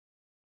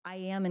I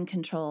am in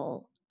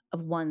control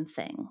of one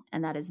thing,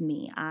 and that is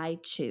me. I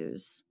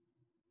choose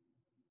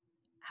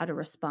how to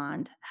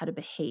respond, how to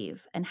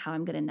behave, and how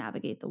I'm going to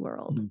navigate the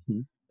world.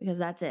 Because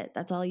that's it.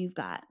 That's all you've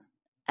got.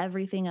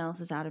 Everything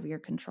else is out of your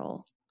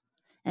control.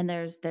 And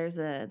there's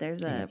a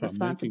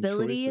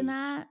responsibility in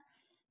that,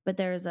 but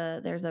there's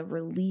a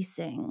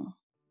releasing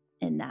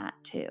in that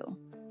too.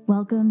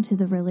 Welcome to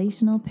the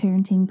Relational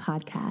Parenting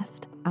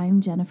Podcast.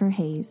 I'm Jennifer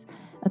Hayes,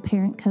 a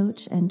parent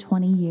coach and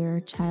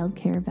 20-year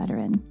childcare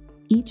veteran.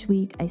 Each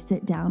week, I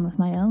sit down with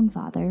my own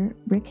father,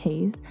 Rick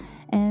Hayes,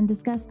 and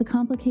discuss the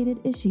complicated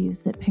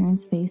issues that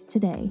parents face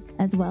today,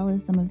 as well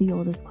as some of the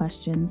oldest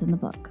questions in the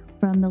book.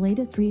 From the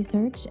latest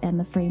research and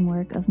the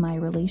framework of my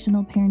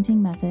relational parenting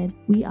method,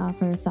 we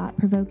offer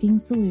thought-provoking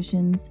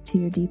solutions to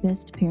your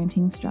deepest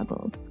parenting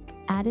struggles.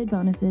 Added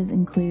bonuses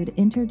include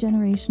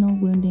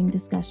intergenerational wounding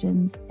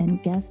discussions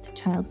and guest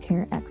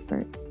childcare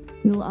experts.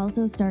 We will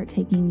also start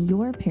taking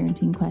your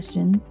parenting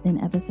questions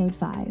in episode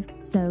 5,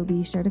 so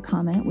be sure to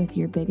comment with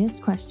your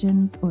biggest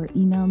questions or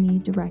email me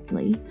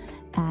directly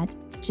at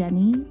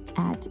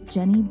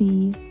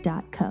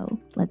jenny@jennyb.co.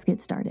 Let's get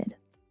started.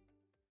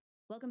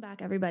 Welcome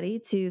back, everybody,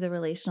 to the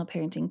Relational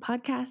Parenting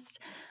Podcast.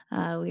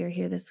 We are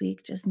here this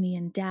week, just me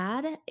and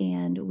Dad,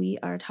 and we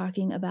are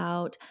talking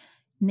about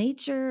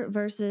nature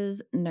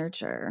versus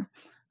nurture,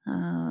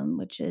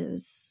 which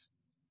is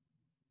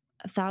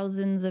a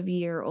thousands of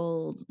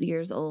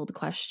years old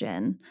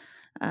question,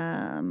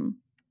 but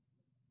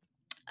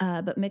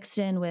mixed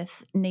in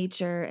with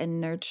nature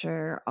and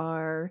nurture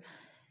are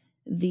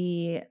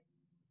the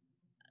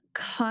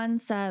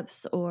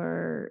concepts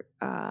or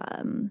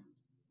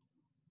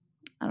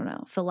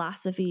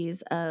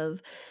philosophies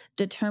of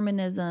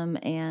determinism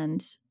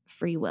and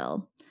free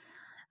will,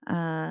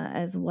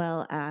 as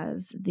well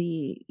as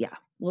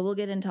we'll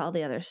get into all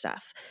the other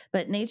stuff.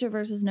 But nature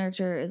versus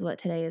nurture is what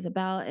today is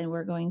about, and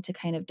we're going to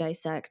kind of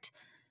dissect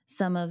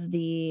some of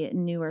the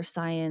newer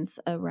science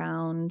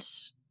around,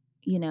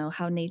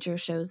 how nature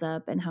shows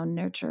up and how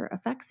nurture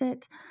affects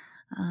it.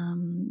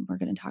 We're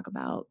going to talk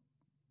about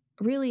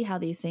really how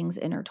these things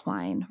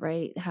intertwine,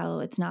 right? How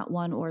it's not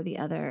one or the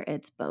other,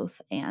 it's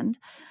both and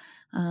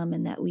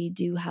that we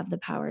do have the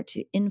power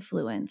to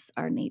influence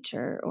our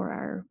nature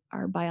or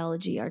our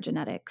biology, our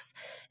genetics,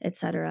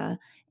 etc.,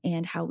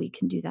 and how we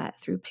can do that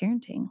through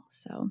parenting.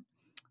 So,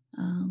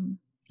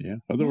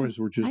 otherwise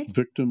we're just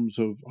victims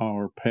of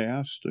our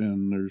past,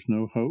 and there's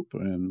no hope.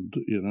 And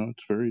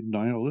it's very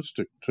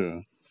nihilistic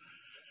to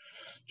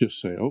just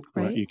say, "Oh,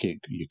 right. Well, you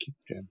can't."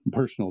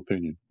 Personal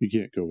opinion, you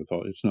can't go with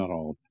all. It's not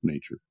all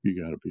nature. You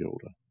got to be able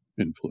to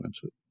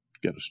influence it.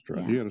 You got to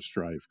strive. You got to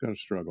strive. Got to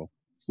struggle.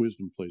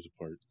 Wisdom plays a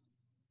part.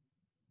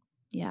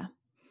 Yeah.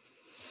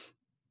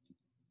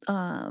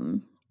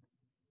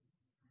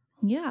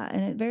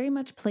 And it very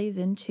much plays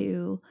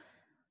into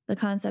the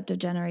concept of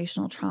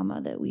generational trauma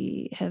that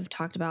we have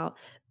talked about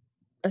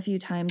a few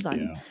times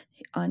on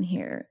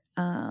here.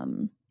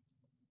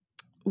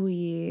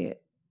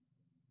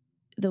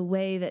 The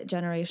way that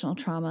generational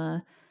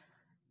trauma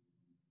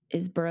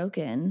is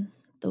broken,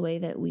 the way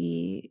that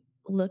we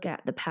look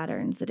at the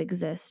patterns that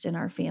exist in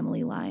our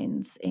family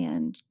lines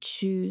and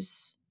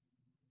choose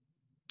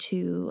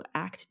to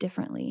act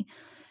differently,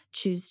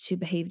 choose to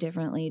behave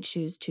differently,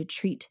 choose to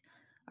treat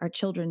our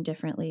children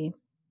differently,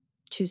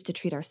 choose to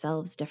treat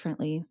ourselves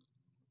differently,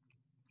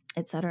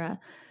 etc.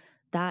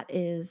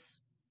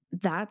 That's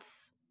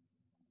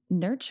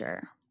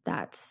nurture.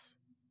 That's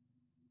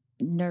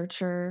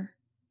nurture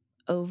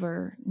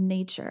over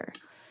nature.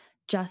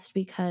 Just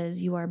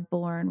because you are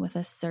born with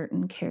a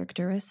certain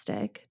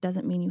characteristic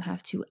doesn't mean you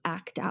have to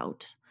act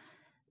out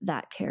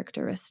that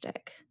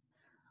characteristic.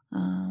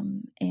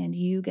 And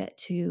you get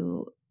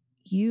to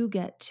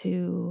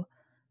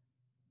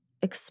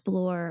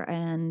explore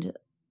and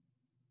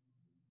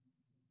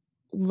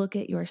look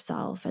at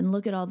yourself and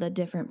look at all the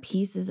different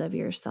pieces of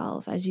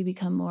yourself as you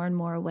become more and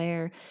more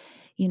aware.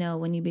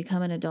 When you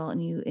become an adult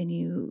and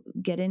you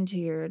get into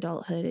your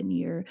adulthood and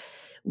you're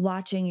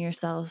watching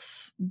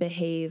yourself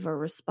behave or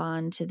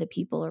respond to the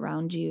people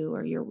around you,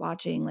 or you're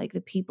watching like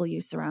the people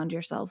you surround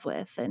yourself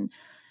with. And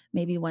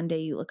maybe one day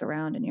you look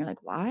around and you're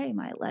like, why am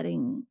I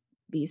letting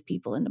these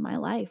people into my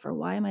life? Or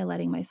why am I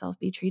letting myself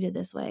be treated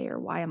this way? Or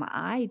why am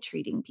I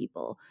treating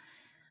people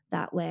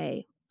that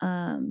way?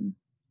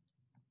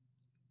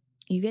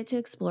 You get to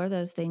explore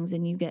those things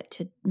and you get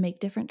to make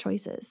different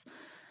choices.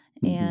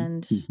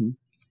 And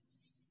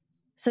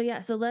so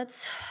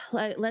let's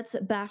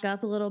back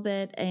up a little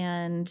bit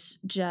and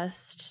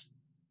just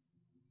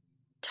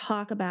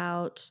talk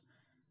about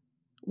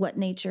what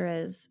nature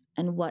is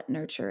and what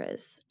nurture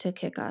is to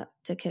kick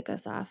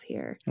us off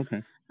here.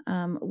 Okay.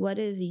 What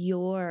is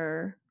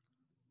your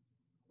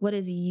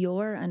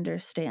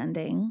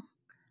understanding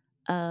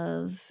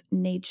of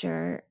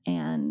nature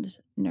and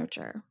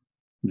nurture?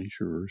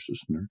 Nature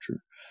versus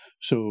nurture.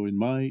 So in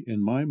my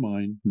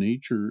mind,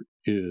 nature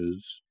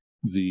is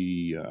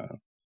the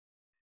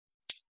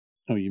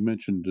you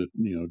mentioned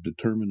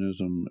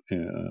determinism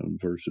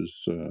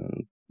versus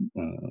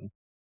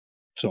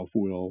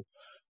self-will.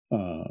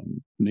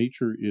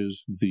 Nature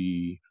is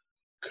the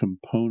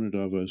component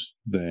of us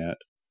that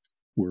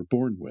we're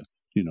born with,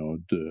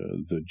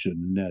 the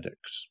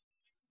genetics,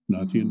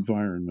 not the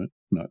environment,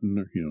 not,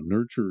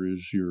 nurture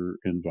is your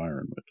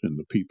environment and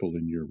the people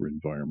in your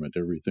environment,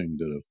 everything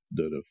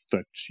that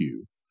affects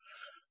you.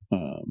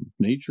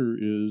 Nature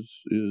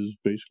is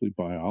basically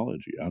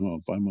biology.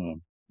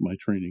 My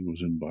training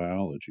was in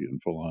biology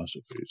and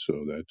philosophy,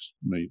 so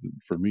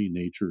for me,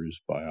 nature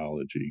is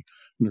biology,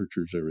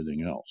 nurtures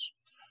everything else.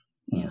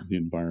 The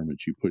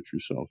environment you put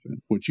yourself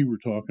in. What you were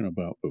talking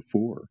about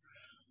before,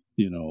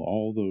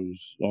 all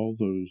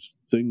those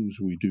things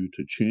we do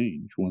to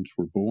change once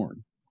we're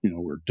born.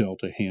 We're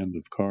dealt a hand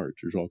of cards.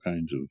 There's all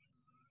kinds of.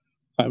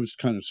 I was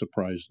kind of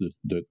surprised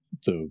that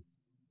the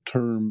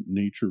term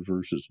nature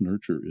versus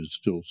nurture is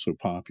still so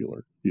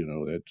popular.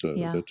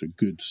 That's a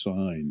good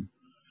sign.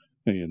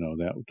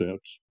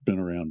 That's been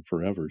around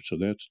forever. So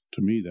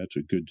to me, that's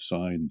a good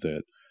sign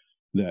that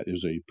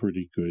is a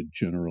pretty good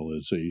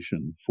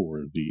generalization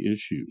for the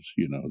issues,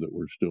 that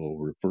we're still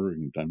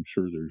referring. I'm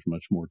sure there's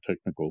much more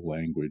technical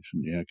language,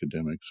 and the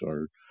academics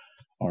are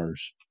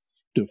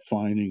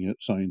defining it,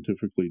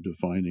 scientifically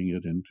defining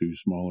it into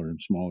smaller and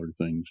smaller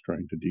things,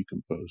 trying to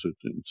decompose it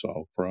and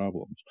solve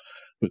problems.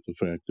 But the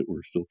fact that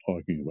we're still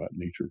talking about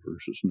nature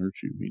versus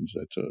nurture means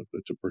that's a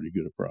pretty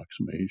good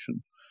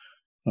approximation.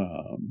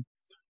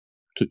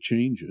 To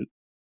change it,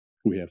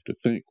 we have to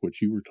think.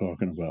 What you were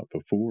talking about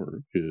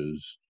before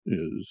is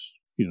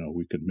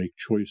we can make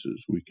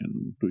choices, we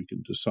can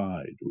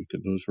decide,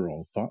 those are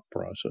all thought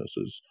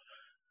processes,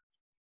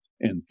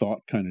 and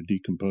thought kind of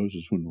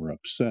decomposes when we're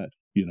upset.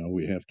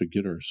 We have to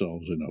get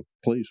ourselves in a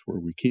place where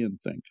we can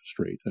think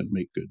straight and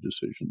make good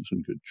decisions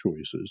and good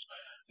choices.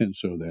 And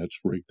so that's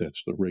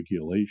the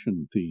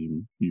regulation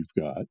theme you've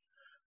got.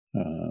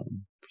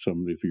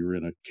 If you're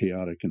in a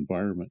chaotic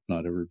environment,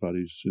 not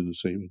everybody's in the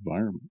same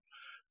environment.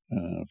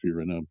 If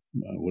you're in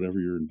whatever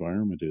your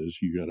environment is,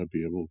 you got to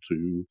be able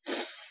to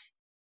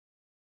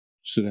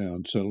sit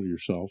down, settle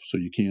yourself so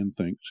you can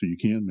think, so you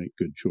can make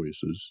good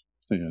choices.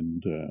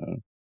 And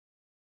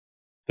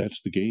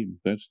that's the game.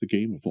 That's the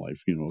game of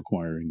life,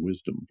 acquiring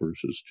wisdom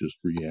versus just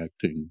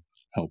reacting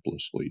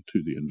helplessly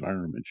to the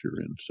environment you're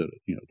in. Instead of,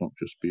 don't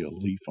just be a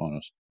leaf on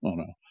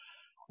a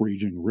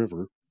raging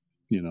river,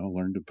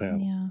 learn to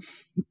paddle.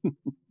 Yeah.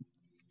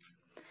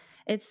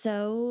 It's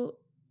so...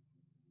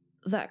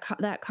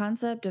 that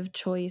concept of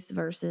choice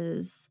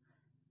versus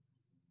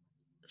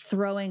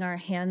throwing our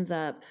hands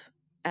up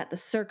at the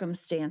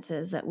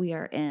circumstances that we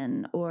are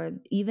in, or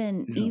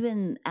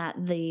even at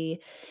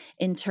the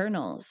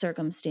internal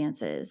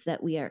circumstances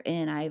that we are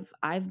in.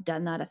 I've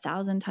done that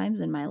 1,000 times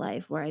in my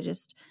life, where I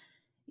just,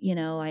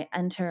 I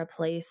enter a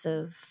place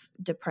of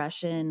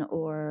depression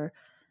or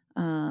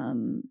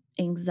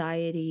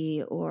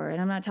anxiety,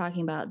 and I'm not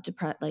talking about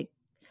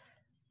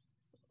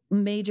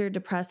major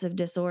depressive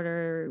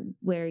disorder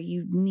where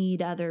you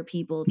need other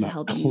people to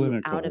help you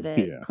out of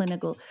it. Yeah.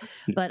 Clinical.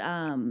 But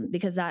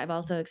because I've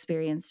also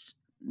experienced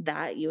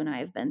that. You and I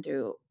have been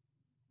through,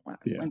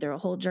 went through a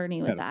whole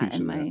journey with that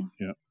in my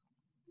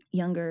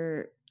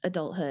younger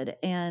adulthood.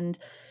 And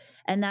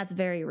that's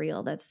very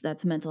real.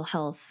 That's mental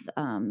health.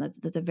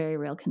 That's a very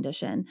real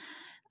condition.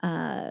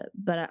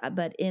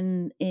 But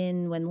in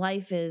when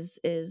life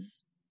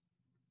is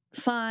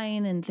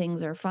fine and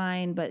things are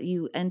fine, but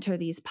you enter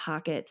these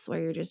pockets where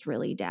you're just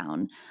really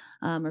down,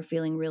 or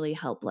feeling really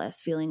helpless,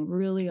 feeling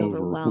really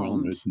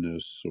overwhelmed.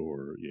 Overwhelmedness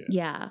or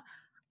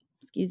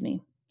excuse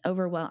me.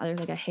 Overwhelmed. There's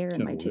like a hair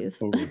in my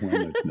tooth.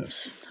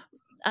 Overwhelmedness.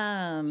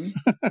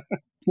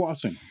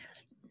 Flossing.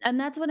 And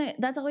that's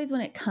always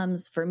when it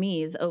comes for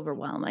me, is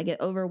overwhelm. I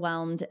get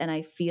overwhelmed and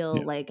I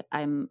feel like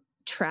I'm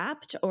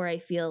trapped, or I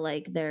feel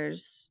like I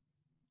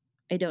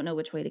don't know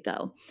which way to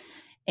go.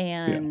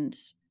 And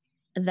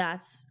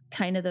that's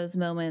kind of those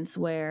moments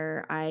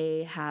where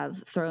I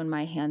have thrown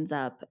my hands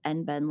up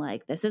and been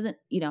like, this isn't,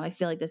 I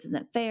feel like this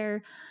isn't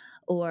fair,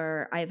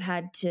 or I've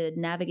had to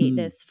navigate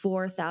this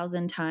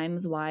 4,000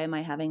 times. Why am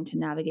I having to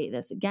navigate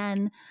this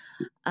again?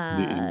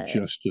 The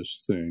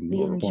injustice thing.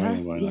 Why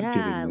am I not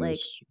getting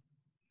this?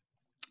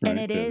 Right? And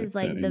it is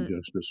like the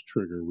injustice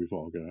trigger we've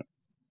all got.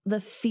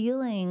 The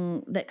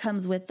feeling that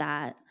comes with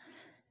that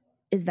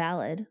is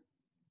valid.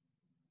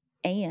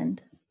 And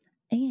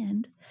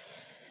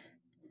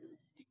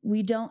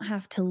we don't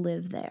have to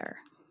live there.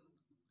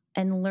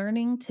 And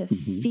learning to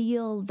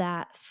feel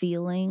that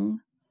feeling,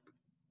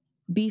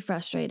 be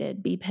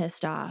frustrated, be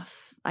pissed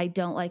off. I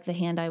don't like the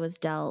hand I was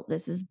dealt.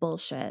 This is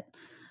bullshit.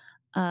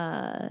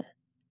 But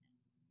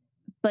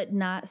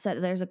not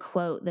set. There's a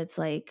quote that's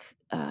like,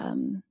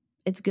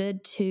 it's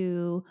good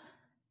to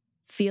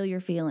feel your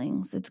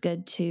feelings. It's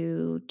good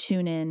to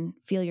tune in,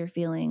 feel your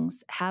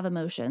feelings, have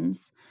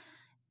emotions,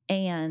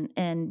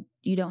 and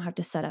you don't have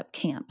to set up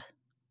camp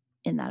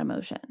in that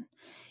emotion.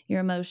 Your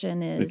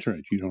emotion is... That's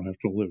right. You don't have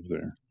to live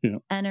there. Yeah.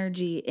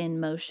 Energy in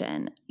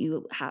motion.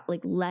 You have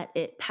let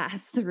it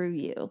pass through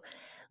you.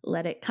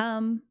 Let it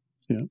come.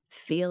 Yeah.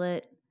 Feel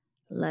it.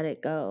 Let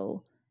it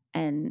go.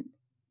 And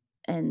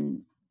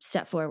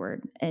step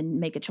forward and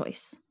make a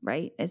choice.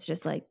 Right? It's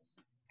just like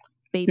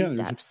baby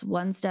steps,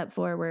 one step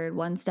forward,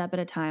 one step at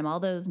a time. All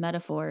those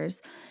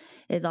metaphors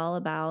is all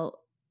about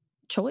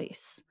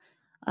choice.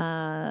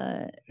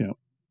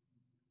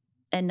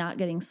 And not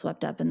getting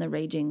swept up in the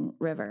raging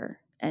river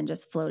and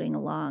just floating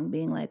along,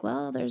 being like,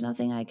 well, there's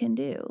nothing I can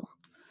do.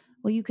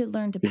 Well, you could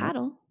learn to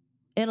paddle.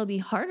 It'll be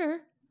harder,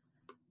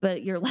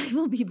 but your life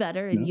will be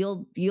better, and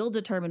you'll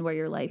determine where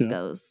your life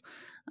goes,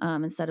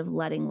 instead of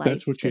letting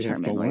life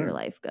determine where your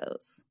life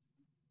goes.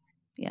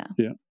 Yeah.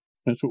 Yeah.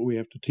 That's what we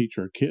have to teach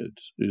our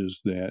kids,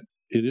 is that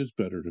it is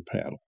better to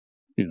paddle,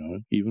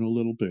 even a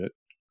little bit.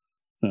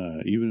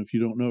 Even if you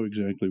don't know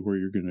exactly where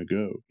you're going to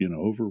go,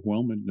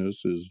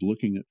 overwhelmedness is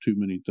looking at too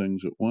many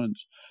things at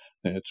once.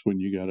 That's when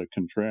you got to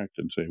contract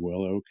and say,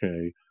 well,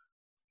 okay,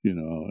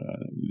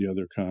 the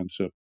other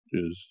concept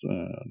is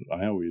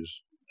I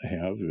always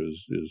have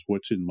is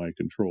what's in my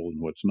control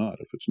and what's not.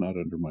 If it's not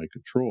under my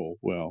control,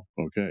 well,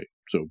 okay,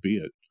 so be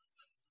it.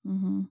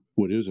 Mm-hmm.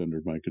 What is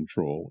under my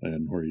control,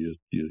 and where you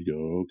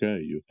go,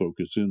 okay, you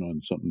focus in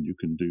on something you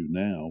can do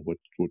now.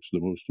 What's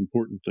the most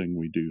important thing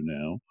we do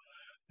now?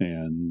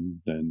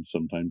 And then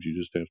sometimes you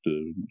just have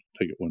to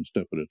take it one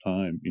step at a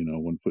time,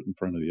 one foot in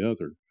front of the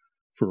other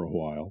for a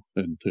while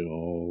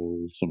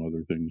until some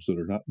other things that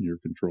are not in your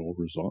control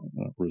resolve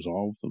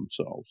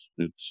themselves.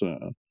 It's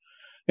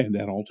and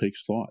that all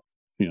takes thought.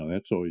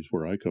 That's always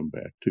where I come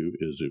back to,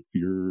 is if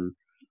you're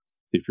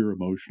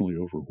emotionally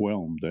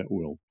overwhelmed, that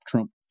will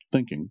trump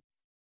thinking,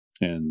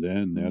 and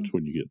then that's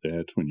when you get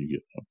in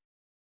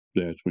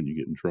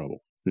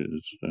trouble.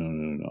 Is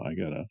no, I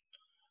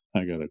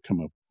gotta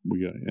come up.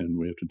 We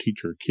have to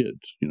teach our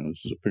kids.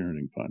 This is a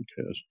parenting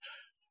podcast.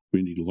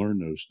 We need to learn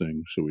those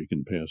things so we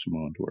can pass them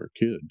on to our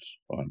kids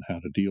on how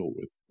to deal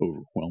with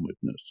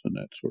overwhelmedness and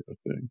that sort of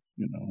thing.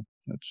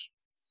 That's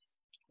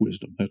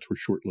wisdom. That's where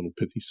short little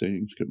pithy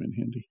sayings come in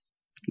handy,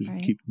 because you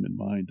keep them in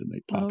mind and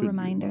they pop into your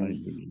mind when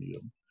you need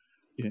them.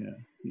 Yeah.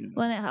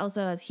 Well, and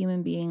also as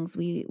human beings,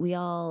 we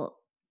all,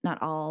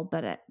 not all,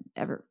 but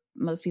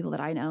most people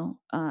that I know,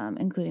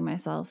 including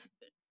myself,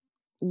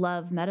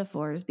 love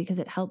metaphors because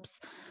it helps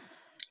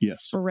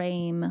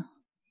frame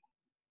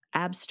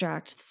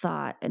abstract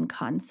thought and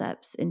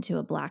concepts into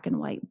a black and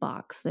white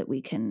box that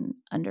we can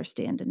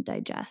understand and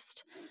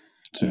digest.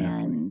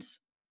 Exactly.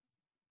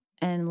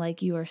 And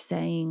like you were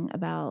saying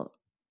about,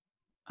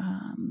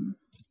 I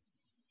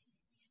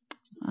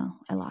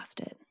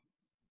lost it.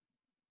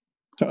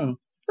 Uh-oh.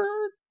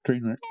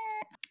 Train wreck.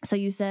 So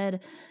you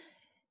said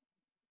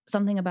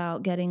something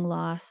about getting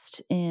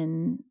lost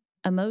in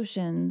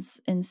emotions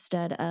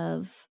instead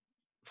of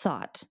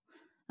thought.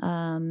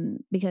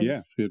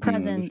 Because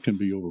presence can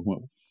be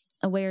overwhelming.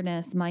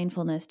 Awareness,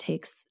 mindfulness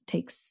takes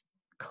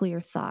clear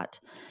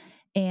thought.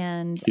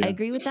 And I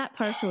agree with that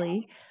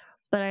partially,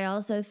 but I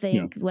also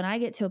think when I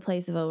get to a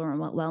place of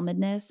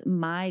overwhelmedness,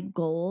 my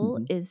goal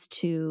is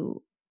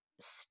to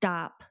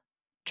stop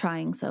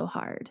trying so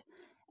hard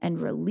and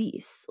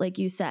release. Like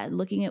you said,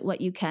 looking at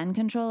what you can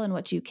control and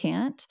what you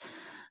can't,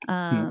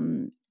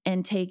 and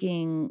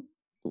taking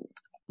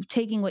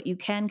what you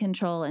can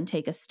control and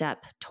take a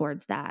step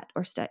towards that,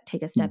 or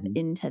take a step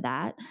into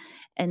that,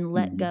 and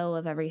let go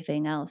of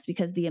everything else,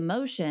 because the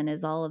emotion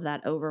is all of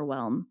that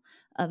overwhelm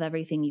of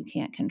everything you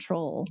can't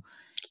control.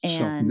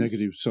 And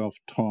negative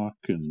self-talk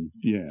and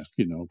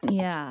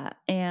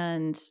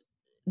and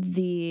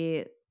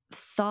the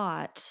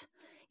thought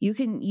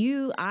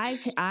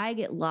I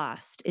get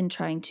lost in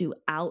trying to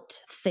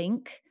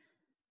outthink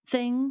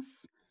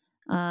things,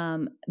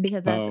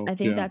 because I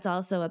think that's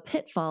also a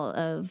pitfall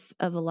of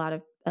a lot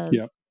of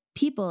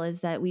people, is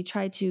that we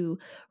try to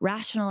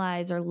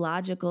rationalize or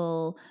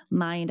logical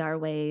mind our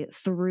way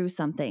through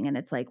something, and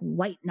it's like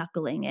white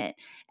knuckling it,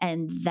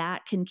 and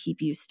that can keep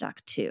you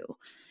stuck too.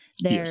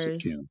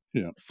 There's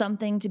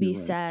something to be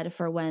said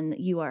for when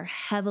you are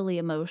heavily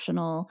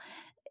emotional,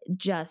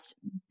 just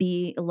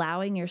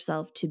allowing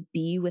yourself to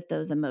be with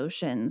those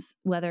emotions,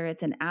 whether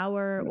it's an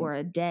hour or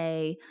a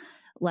day.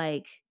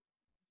 Like,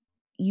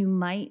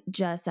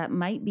 that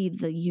might be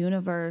the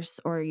universe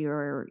or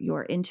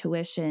your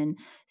intuition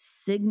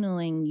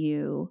signaling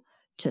you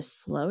to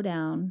slow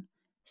down,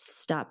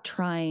 stop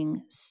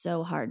trying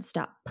so hard,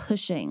 stop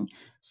pushing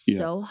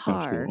so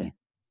hard, absolutely.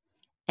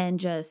 And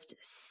just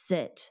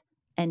sit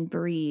and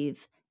breathe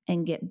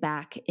and get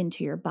back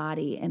into your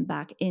body and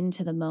back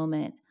into the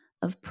moment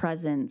of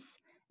presence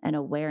and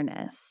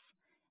awareness,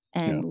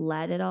 and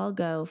let it all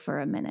go for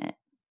a minute.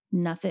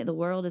 The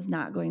world is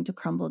not going to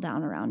crumble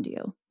down around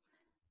you.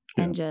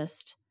 And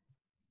just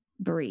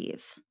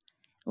breathe,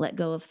 let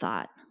go of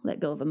thought, let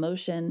go of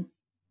emotion,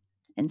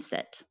 and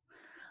sit.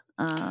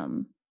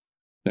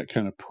 That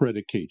kind of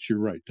predicates, you're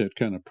right, that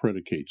kind of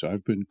predicates.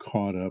 I've been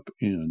caught up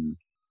in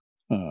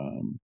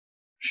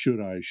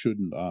should I,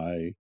 shouldn't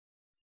I,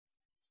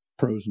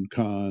 pros and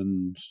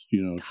cons,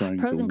 trying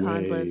pros to and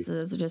cons weigh.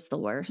 lists are just the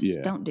worst.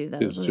 Don't do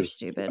those. Those are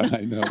stupid.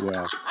 I know,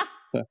 well.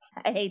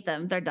 I hate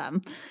them. They're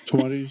dumb.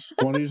 20s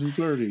and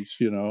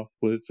 30s,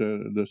 but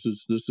this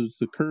is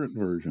the current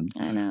version.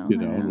 I know.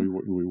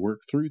 We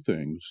work through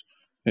things.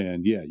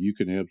 And yeah, you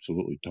can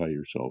absolutely tie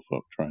yourself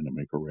up trying to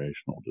make a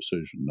rational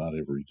decision. Not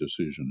every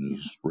decision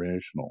is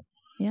rational.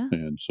 Yeah.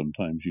 And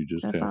sometimes you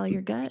just have follow to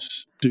your gut.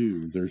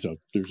 stew. There's a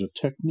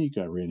technique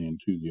I ran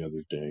into the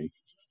other day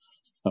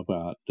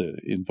about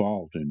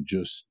involved in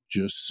just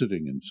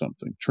sitting in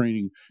something.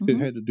 Training. It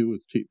had to do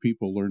with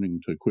people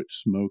learning to quit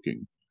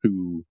smoking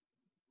who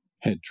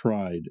had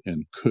tried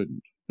and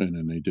couldn't. And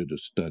then they did a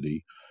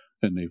study,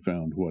 and they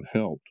found what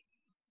helped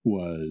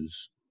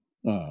was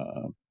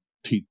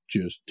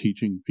just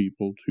teaching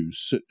people to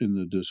sit in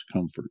the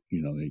discomfort.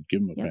 They'd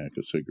give them a pack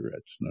of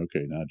cigarettes. And,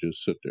 okay, now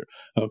just sit there.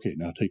 Okay,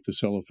 now take the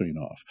cellophane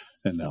off.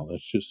 And now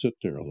let's just sit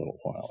there a little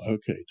while.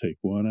 Okay, take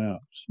one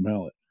out.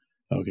 Smell it.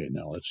 Okay,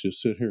 now let's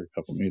just sit here a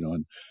couple,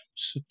 and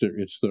sit there.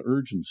 It's the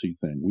urgency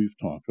thing we've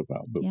talked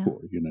about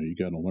before. You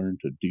got to learn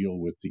to deal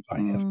with I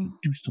have to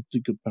do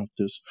something about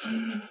this.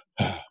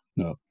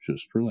 No,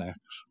 just relax.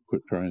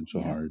 Quit trying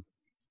so hard.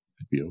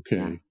 Be okay.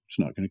 Yeah. It's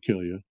not going to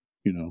kill you.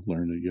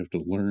 Learn that you have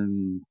to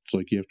learn. It's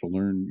like you have to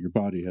learn. Your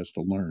body has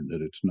to learn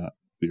that it's not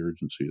the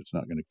urgency. It's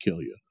not going to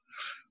kill you.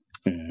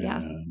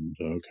 And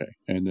okay,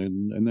 and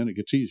then it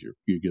gets easier.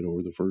 You get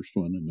over the first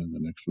one, and then the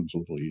next one's a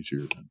little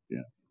easier.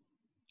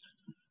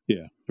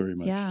 Yeah, very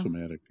much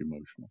somatic,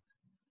 emotional.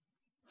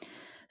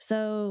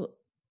 So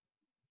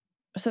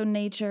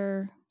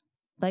nature,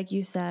 like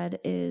you said,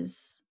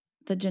 is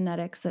the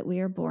genetics that we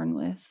are born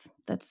with.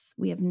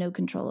 We have no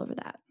control over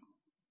that.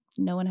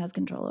 No one has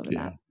control over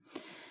that.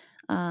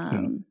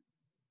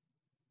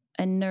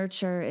 And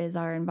nurture is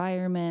our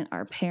environment,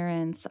 our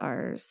parents,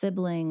 our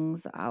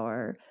siblings,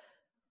 the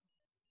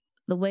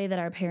way that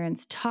our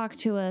parents talk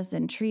to us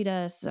and treat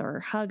us or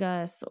hug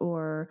us,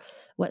 or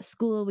what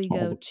school we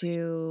go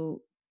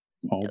to.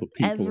 All the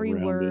people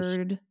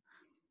around us.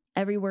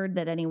 Every word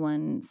that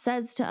anyone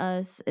says to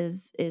us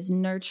is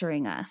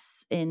nurturing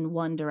us in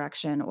one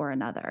direction or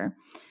another,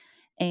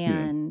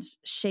 and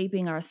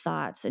shaping our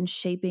thoughts and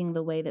shaping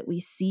the way that we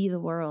see the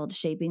world,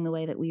 shaping the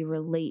way that we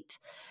relate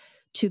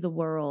to the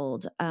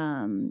world,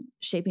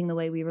 shaping the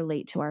way we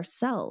relate to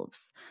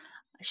ourselves,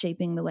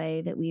 shaping the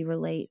way that we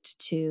relate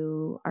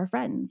to our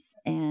friends,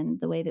 and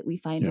the way that we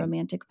find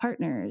romantic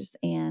partners,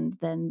 and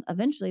then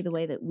eventually the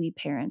way that we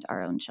parent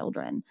our own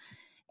children.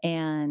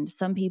 And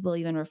some people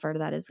even refer to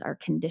that as our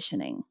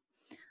conditioning.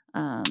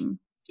 And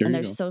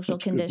there's social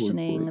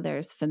conditioning,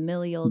 there's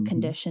familial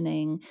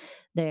conditioning,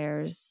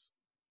 there's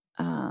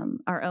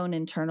our own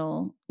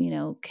internal,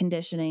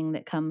 conditioning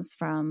that comes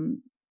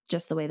from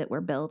just the way that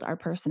we're built, our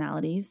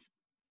personalities.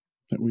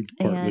 That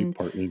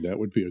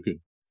would be a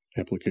good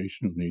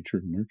application of nature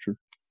and nurture.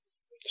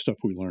 Stuff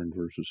we learn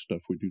versus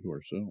stuff we do to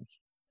ourselves.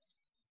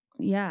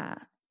 Yeah.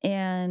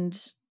 And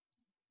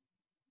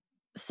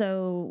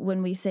so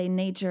when we say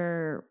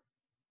nature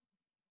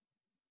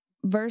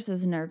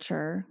versus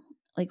nurture,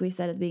 like we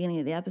said at the beginning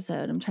of the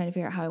episode, I'm trying to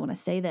figure out how I want to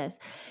say this,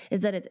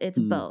 is that it's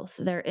both.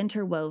 They're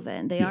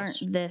interwoven. They aren't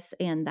this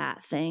and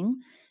that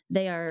thing.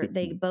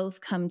 They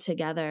both come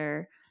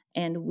together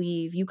and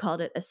weave. You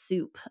called it a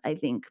soup, I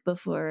think,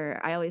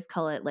 before. I always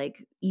call it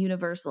like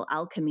universal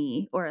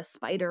alchemy or a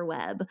spider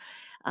web.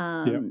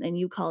 And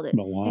you called it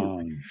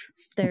melange.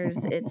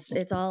 Soup.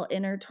 It's all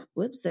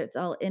it's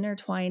all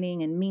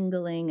intertwining and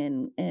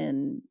mingling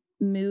and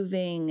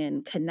moving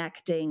and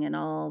connecting in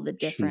all the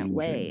different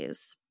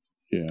ways.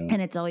 Yeah.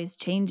 And it's always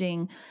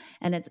changing,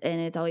 and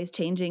it's always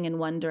changing in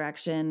one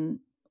direction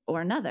or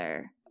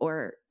another,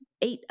 or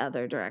 8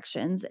 other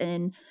directions.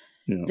 And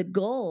the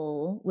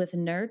goal with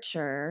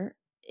nurture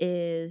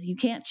is you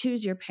can't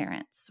choose your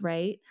parents,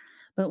 right?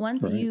 But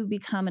once you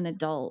become an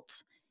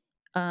adult,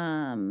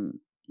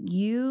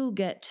 you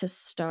get to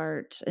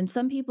start. And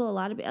some people,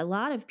 a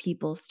lot of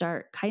people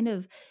start kind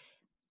of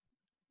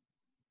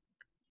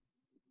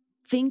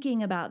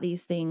thinking about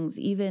these things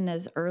even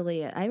as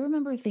early. I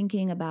remember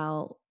thinking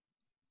about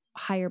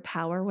higher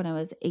power when I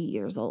was 8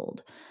 years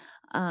old.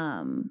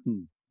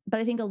 But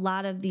I think a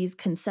lot of these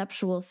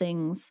conceptual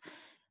things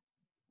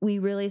we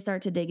really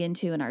start to dig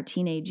into in our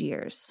teenage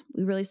years.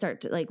 We really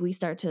start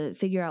to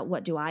figure out,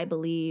 what do I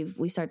believe?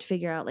 We start to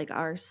figure out like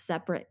our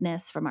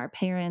separateness from our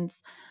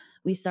parents.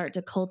 We start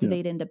to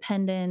cultivate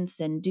independence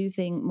and do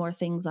more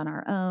things on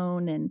our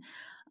own,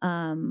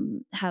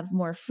 and have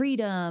more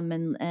freedom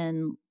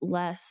and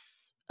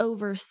less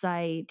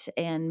oversight,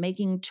 and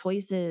making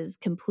choices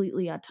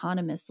completely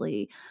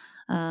autonomously.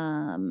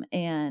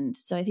 And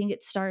so I think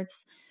it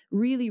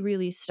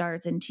really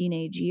starts in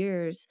teenage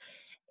years,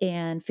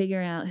 and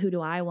figuring out, who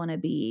do I want to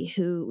be?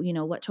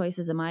 What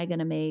choices am I going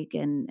to make?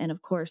 And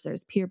of course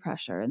there's peer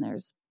pressure, and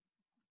there's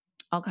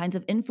all kinds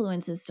of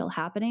influences still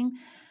happening.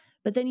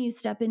 But then you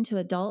step into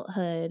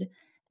adulthood,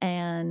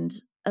 and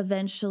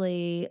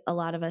eventually a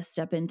lot of us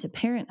step into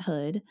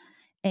parenthood,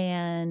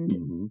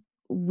 and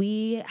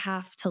we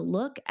have to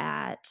look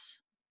at,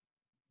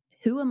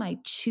 who am I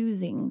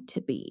choosing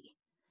to be?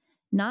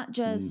 Not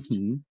just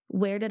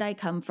where did I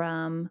come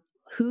from?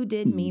 Who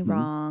did me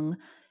wrong?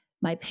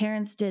 My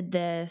parents did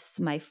this.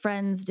 My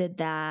friends did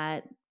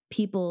that.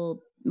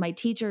 My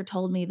teacher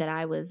told me that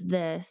I was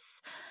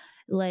this.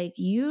 Like,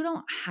 you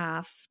don't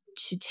have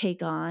to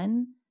take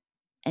on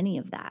any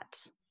of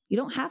that. You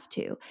don't have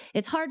to.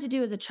 It's hard to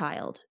do as a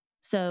child.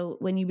 So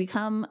when you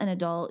become an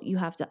adult, you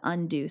have to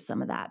undo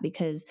some of that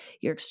because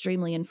you're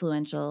extremely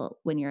influential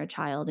when you're a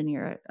child and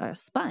you're a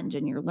sponge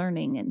and you're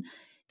learning. And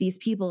these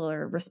people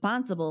are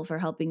responsible for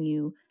helping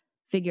you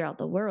figure out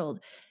the world.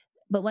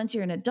 But once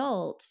you're an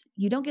adult,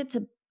 you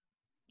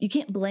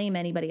can't blame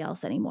anybody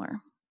else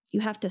anymore.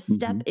 You have to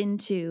step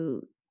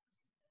into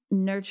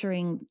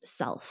nurturing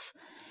self.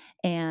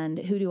 And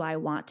who do I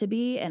want to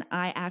be? And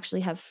I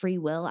actually have free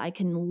will. I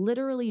can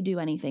literally do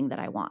anything that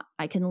I want.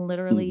 I can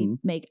literally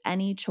make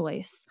any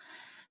choice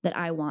that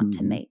I want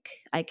to make.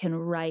 I can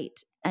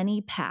write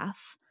any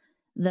path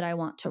that I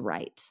want to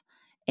write.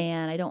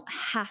 And I don't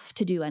have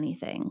to do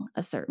anything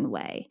a certain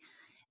way.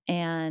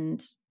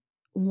 And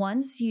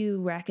once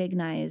you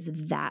recognize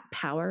that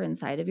power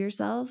inside of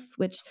yourself,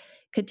 which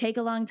could take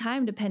a long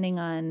time depending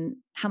on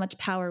how much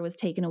power was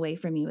taken away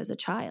from you as a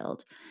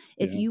child.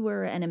 If you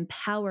were an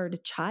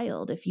empowered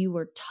child, if you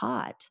were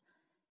taught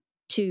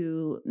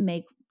to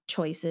make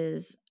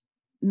choices,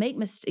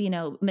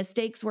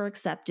 mistakes were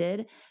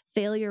accepted,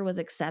 failure was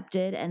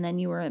accepted, and then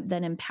you were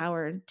then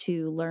empowered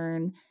to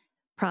learn,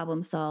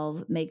 problem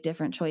solve, make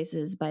different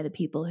choices by the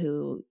people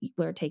who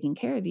were taking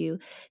care of you,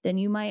 then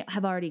you might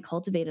have already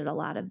cultivated a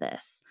lot of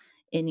this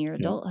in your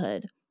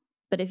adulthood.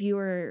 But if you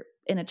were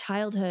in a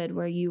childhood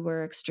where you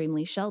were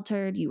extremely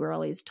sheltered, you were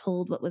always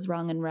told what was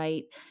wrong and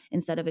right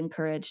instead of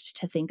encouraged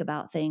to think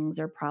about things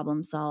or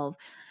problem solve,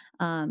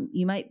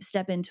 you might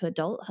step into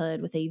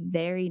adulthood with a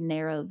very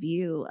narrow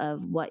view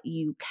of what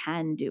you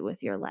can do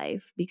with your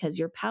life because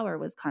your power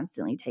was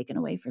constantly taken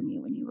away from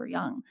you when you were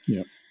young.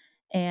 Yep.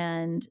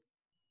 And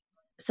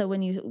so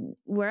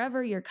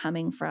wherever you're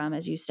coming from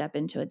as you step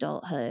into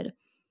adulthood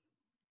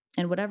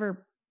and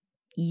whatever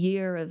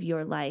year of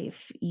your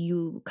life,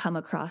 you come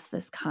across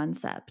this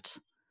concept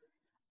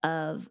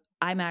of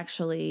I'm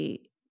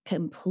actually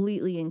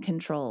completely in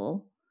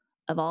control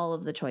of all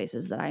of the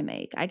choices that I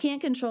make. I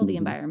can't control the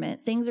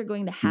environment. Things are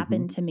going to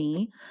happen to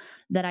me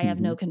that I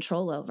have no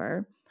control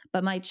over,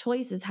 but my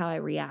choice is how I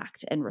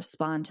react and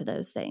respond to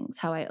those things,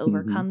 how I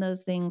overcome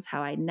those things,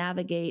 how I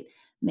navigate,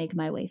 make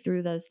my way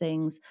through those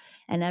things,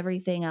 and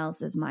everything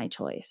else is my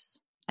choice.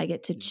 I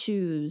get to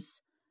choose,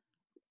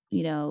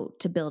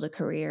 to build a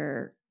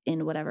career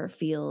in whatever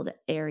field,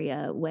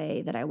 area,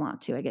 way that I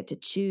want to. I get to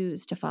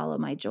choose to follow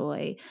my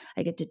joy.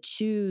 I get to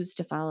choose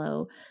to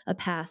follow a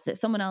path that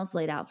someone else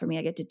laid out for me.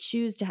 I get to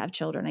choose to have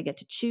children. I get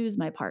to choose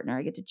my partner.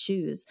 I get to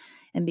choose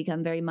and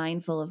become very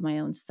mindful of my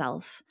own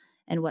self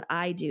and what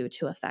I do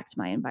to affect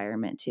my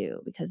environment too,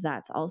 because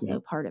that's also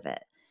part of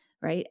it,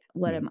 right?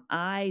 What am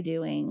I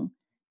doing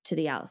to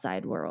the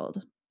outside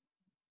world?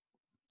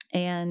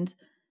 And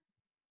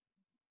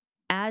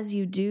as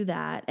you do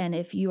that, and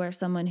if you are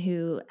someone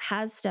who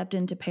has stepped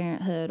into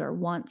parenthood or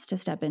wants to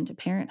step into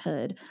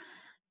parenthood,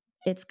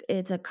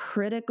 it's a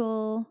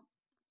critical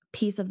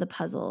piece of the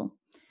puzzle.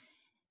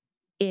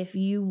 If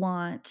you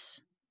are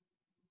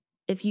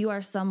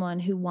someone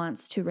who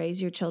wants to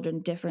raise your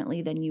children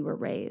differently than you were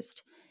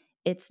raised,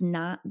 it's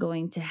not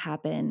going to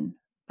happen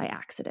by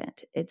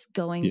accident. It's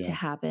going to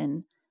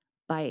happen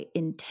by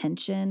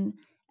intention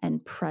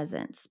and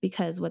presence,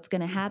 because what's going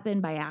to happen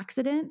by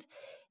accident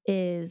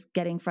is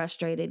getting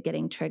frustrated,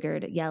 getting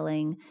triggered,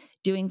 yelling,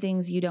 doing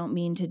things you don't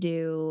mean to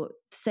do,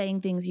 saying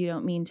things you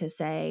don't mean to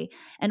say.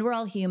 And we're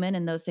all human,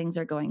 and those things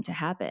are going to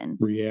happen.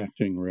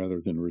 Reacting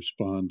rather than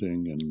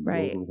responding, and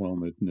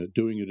overwhelmed,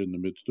 doing it in the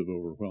midst of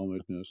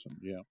overwhelmedness. And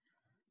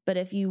But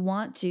if you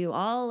want to,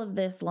 all of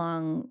this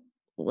long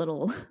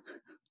little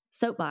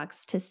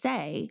soapbox to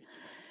say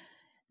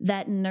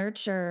that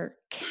nurture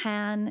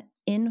can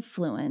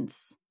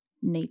influence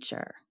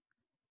nature.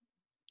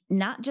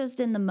 Not just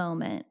in the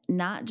moment,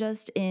 not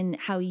just in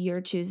how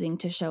you're choosing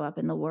to show up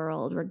in the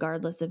world,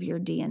 regardless of your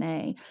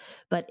DNA,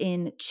 but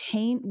in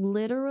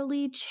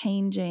literally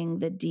changing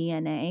the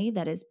DNA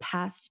that is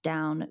passed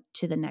down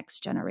to the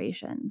next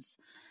generations.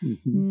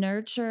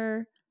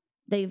 Nurture,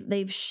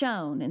 they've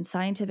shown in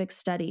scientific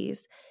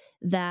studies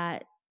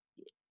that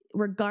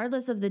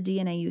regardless of the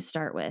DNA you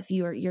start with,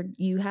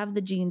 you have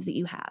the genes that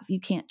you have. You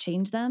can't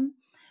change them,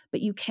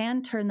 but you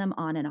can turn them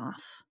on and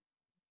off.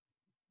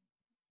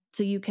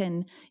 So you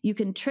can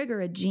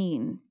trigger a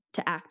gene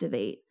to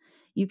activate.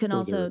 You can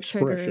also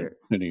trigger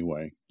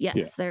anyway.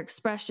 Their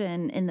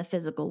expression in the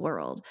physical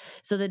world.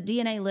 So the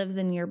DNA lives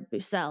in your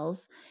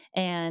cells,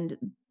 and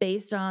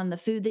based on the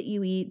food that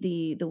you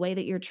eat, the way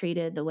that you're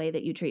treated, the way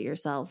that you treat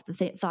yourself,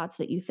 the thoughts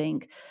that you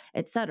think,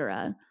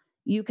 etc.,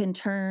 you can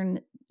turn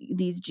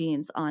these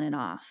genes on and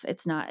off.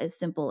 It's not as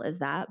simple as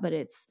that, but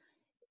it's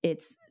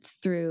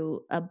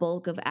through a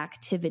bulk of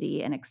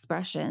activity and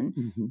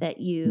expression that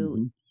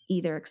you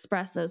either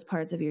express those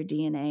parts of your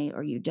DNA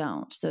or you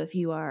don't. So if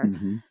you are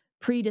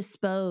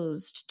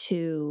predisposed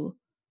to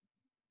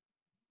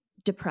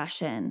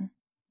depression,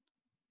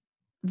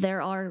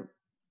 there are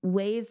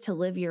ways to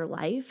live your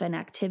life and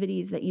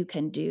activities that you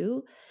can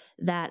do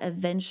that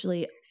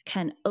eventually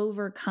can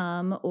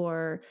overcome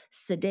or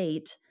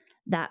sedate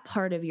that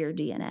part of your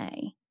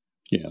DNA.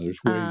 Yeah, there's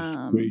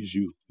ways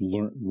you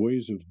learn,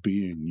 ways of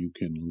being you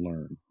can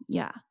learn.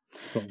 Yeah.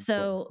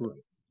 So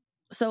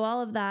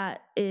all of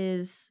that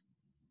is,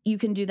 you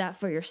can do that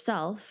for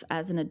yourself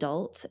as an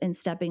adult and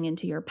stepping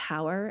into your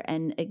power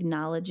and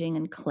acknowledging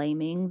and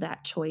claiming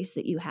that choice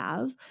that you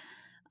have,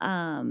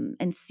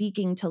 and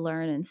seeking to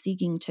learn and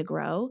seeking to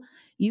grow.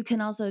 You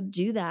can also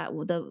do that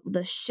with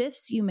the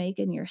shifts you make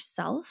in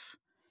yourself,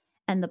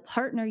 and the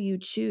partner you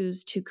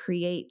choose to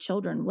create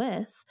children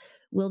with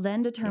will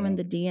then determine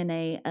the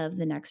DNA of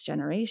the next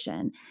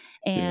generation.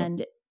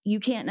 And you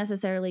can't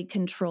necessarily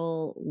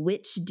control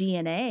which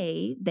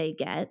DNA they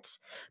get,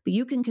 but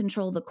you can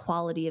control the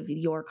quality of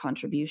your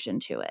contribution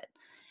to it.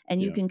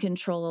 And you can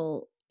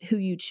control who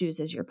you choose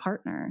as your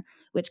partner,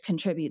 which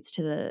contributes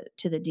to the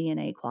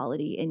DNA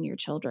quality in your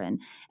children.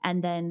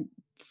 And then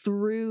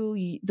through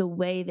the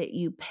way that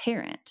you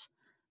parent,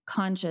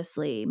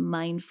 consciously,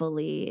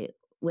 mindfully,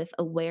 with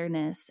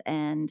awareness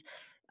and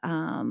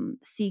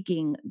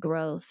seeking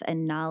growth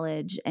and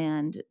knowledge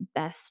and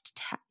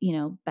best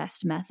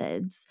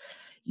methods,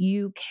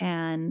 you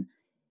can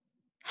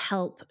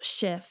help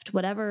shift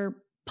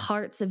whatever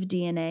parts of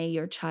DNA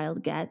your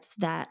child gets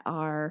that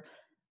are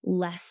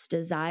less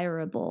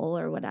desirable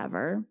or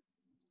whatever.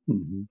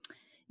 Mm-hmm.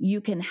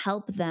 You can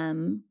help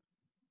them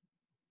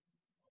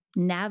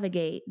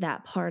navigate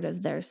that part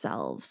of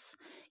themselves.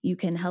 You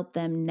can help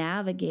them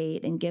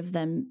navigate and give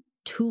them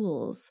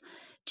tools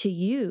to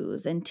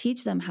use and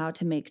teach them how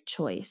to make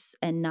choice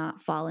and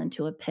not fall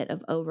into a pit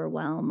of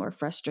overwhelm or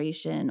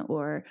frustration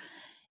or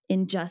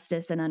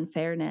injustice and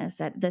unfairness.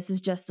 That this is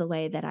just the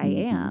way that I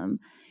am.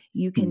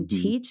 You can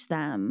teach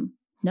them,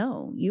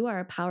 no, you are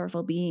a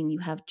powerful being. You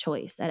have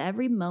choice at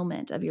every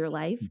moment of your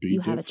life. You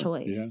have a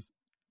choice.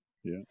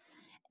 Yeah.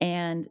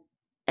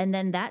 And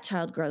then that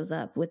child grows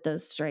up with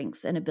those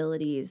strengths and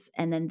abilities,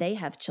 and then they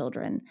have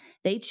children.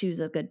 They choose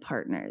a good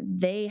partner.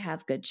 They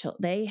have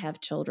they have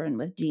children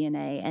with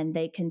DNA, and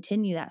they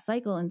continue that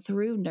cycle. And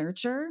through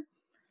nurture,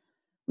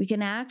 we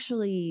can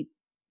actually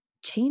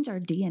change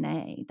our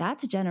DNA.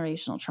 That's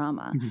generational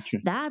trauma.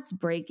 That's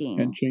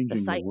breaking and changing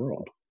the cycle. The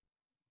world.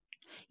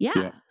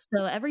 Yeah.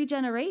 So every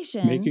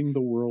generation, making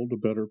the world a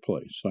better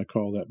place. I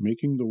call that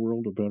making the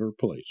world a better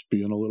place.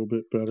 Being a little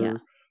bit better. Yeah.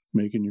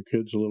 Making your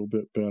kids a little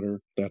bit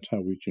better. That's how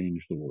we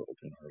change the world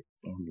in our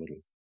own little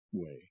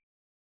way.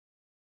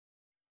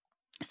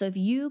 So if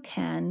you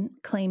can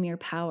claim your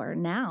power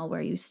now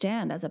where you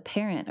stand as a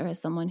parent or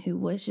as someone who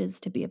wishes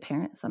to be a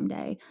parent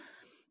someday,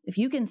 if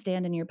you can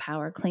stand in your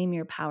power, claim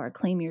your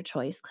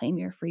choice, claim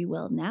your free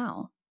will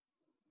now,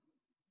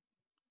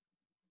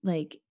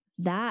 like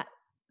that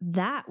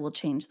will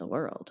change the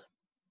world.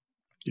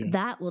 Yeah.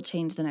 That will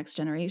change the next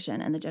generation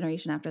and the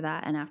generation after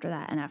that and after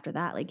that and after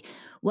that. Like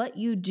what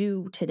you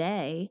do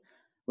today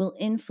will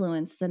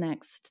influence the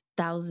next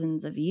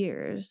thousands of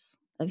years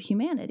of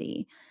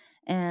humanity.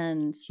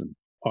 And it's an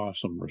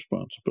awesome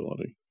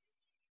responsibility.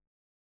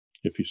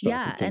 If you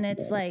stop and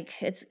it's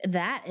like, it's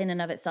that in and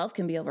of itself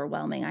can be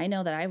overwhelming. I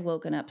know that I've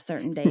woken up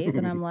certain days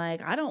and I'm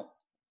like, I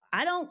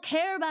don't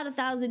care about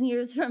 1,000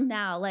 years from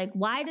now. Like,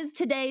 why does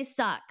today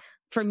suck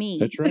for me?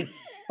 That's right.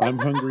 I'm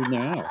hungry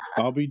now.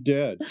 I'll be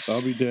dead.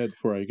 I'll be dead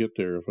before I get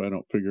there if I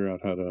don't figure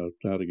out how to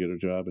get a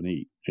job and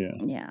eat. Yeah.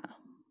 Yeah.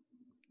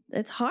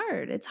 It's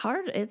hard. It's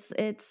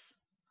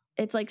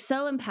like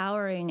so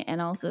empowering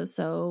and also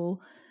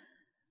so,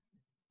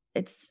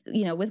 it's,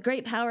 with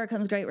great power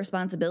comes great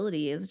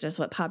responsibility is just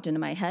what popped into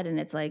my head. And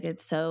it's like,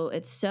 it's so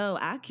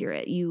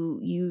accurate.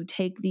 You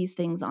take these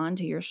things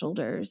onto your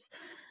shoulders.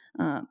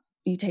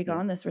 You take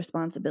on this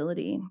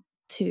responsibility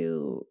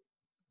to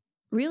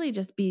really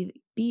just be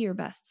your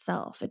best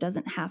self. It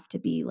doesn't have to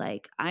be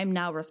like, I'm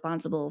now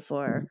responsible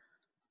for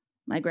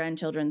my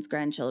grandchildren's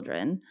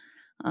grandchildren.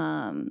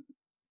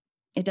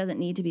 It doesn't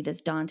need to be this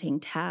daunting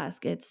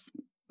task. It's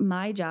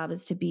my job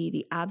is to be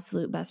the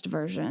absolute best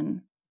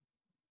version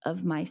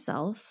of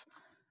myself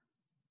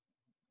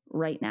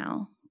right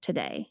now,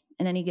 today,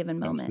 in any given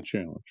moment. That's the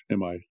challenge.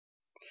 Am I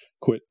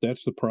quit?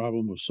 That's the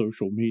problem with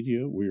social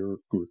media. We're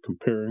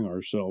comparing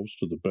ourselves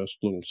to the best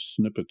little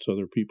snippets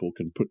other people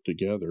can put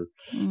together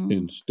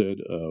instead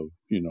of,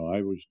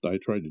 I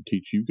tried to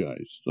teach you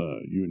guys,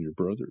 you and your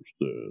brothers,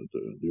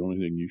 the only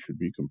thing you should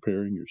be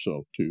comparing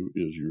yourself to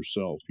is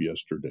yourself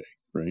yesterday,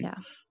 right? Yeah.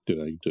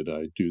 Did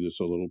I do this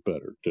a little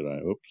better?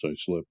 I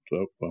slipped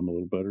up. I'm a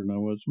little better than I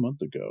was a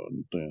month ago.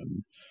 And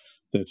then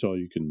that's all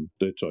you can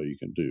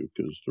do,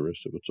 because the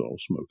rest of it's all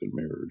smoke and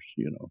mirrors,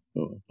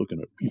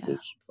 looking at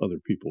other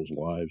people's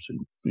lives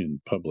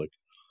in public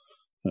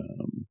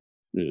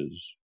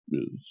is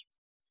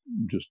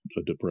just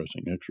a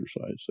depressing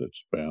exercise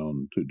that's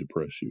bound to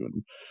depress you.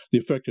 And the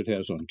effect it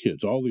has on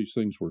kids, all these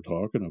things we're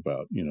talking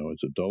about,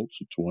 as adults,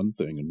 it's one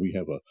thing, and we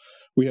have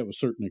a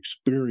certain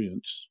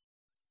experience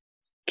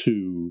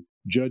to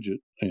judge it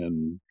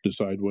and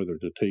decide whether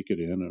to take it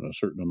in, and a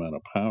certain amount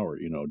of power,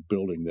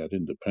 building that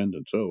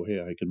independence. Oh,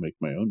 hey, I can make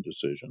my own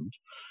decisions.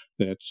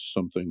 That's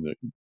something that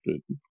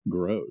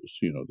grows.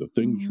 The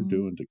things you're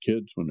doing to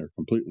kids when they're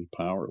completely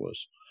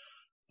powerless,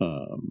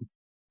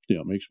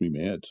 it makes me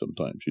mad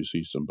sometimes. You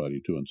see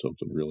somebody doing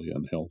something really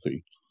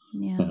unhealthy.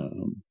 Yeah.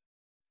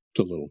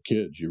 To little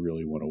kids, you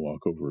really want to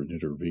walk over and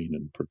intervene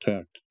and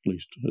protect, at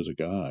least as a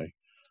guy.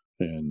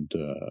 And,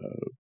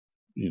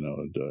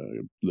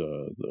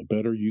 the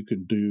better you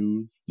can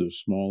do, the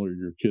smaller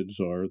your kids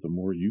are, the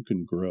more you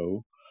can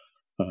grow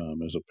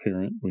as a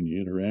parent when you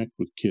interact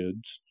with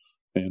kids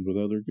and with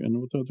other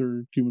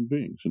human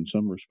beings. In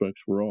some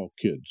respects, we're all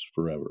kids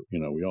forever.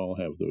 We all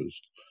have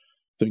those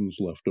things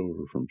left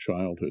over from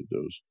childhood,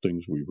 those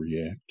things we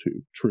react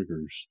to,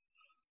 triggers.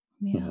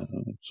 Yeah.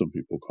 Some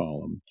people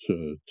call them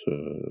to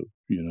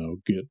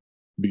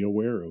be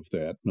aware of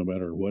that, no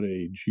matter what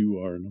age you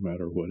are, no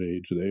matter what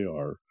age they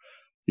are.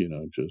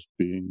 Just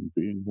being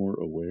more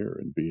aware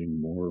and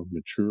being more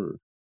mature.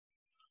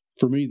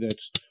 For me,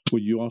 that's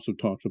what you also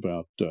talked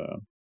about.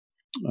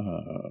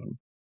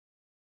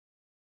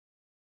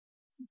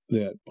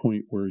 That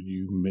point where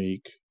you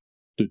make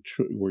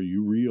where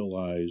you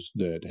realize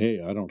that, hey,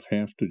 I don't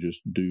have to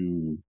just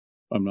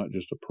I'm not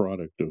just a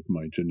product of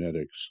my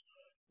genetics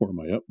or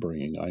my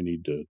upbringing. I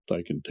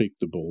can take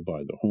the bull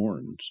by the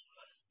horns.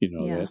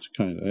 That's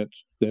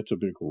that's a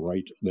big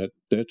right.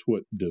 That's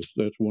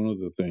one of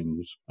the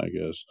things, I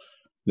guess,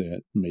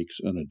 that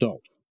makes an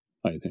adult,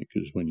 I think,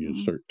 is when you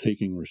start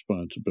taking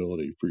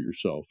responsibility for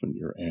yourself and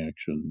your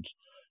actions.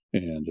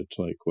 And it's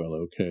like, well,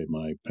 okay,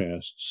 my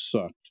past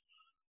sucked,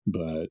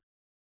 but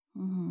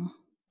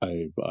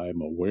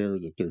I'm aware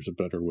that there's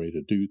a better way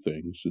to do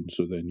things. And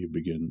so then you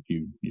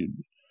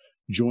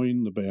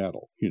join the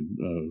battle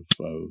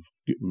of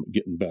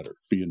getting better,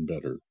 being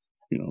better,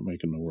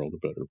 making the world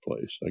a better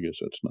place. I guess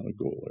that's not a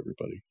goal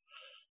everybody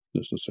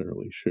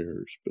necessarily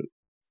shares, but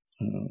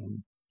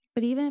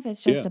even if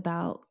it's just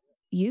about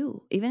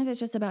you, even if it's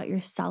just about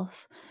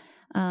yourself,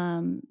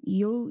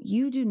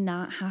 you do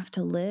not have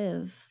to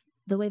live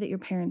the way that your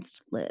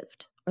parents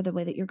lived or the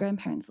way that your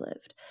grandparents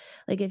lived.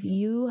 Like if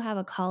you have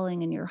a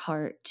calling in your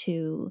heart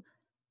to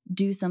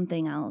do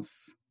something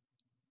else,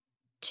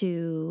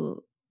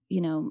 to,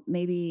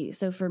 maybe,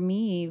 so for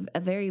me, a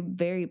very,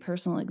 very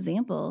personal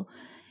example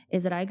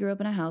is that I grew up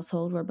in a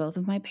household where both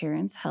of my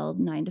parents held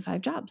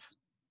 9-to-5 jobs.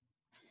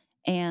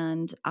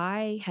 And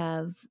I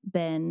have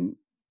been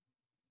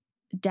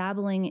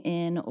dabbling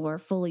in or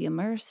fully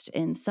immersed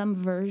in some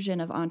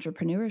version of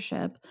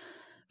entrepreneurship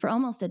for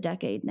almost a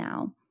decade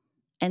now,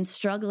 and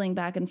struggling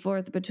back and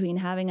forth between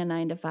having a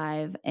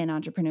 9-to-5 and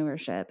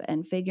entrepreneurship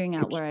and figuring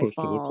out where I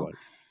fall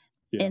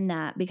in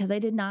that, because I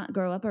did not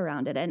grow up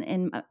around it.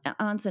 And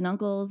aunts and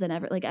uncles and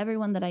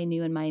everyone that I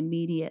knew in my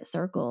immediate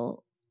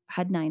circle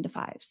had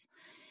 9-to-5s.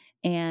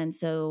 And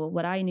so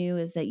what I knew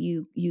is that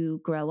you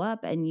grow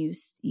up and you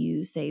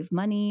save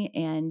money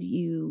and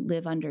you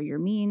live under your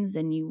means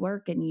and you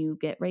work and you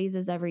get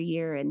raises every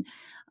year and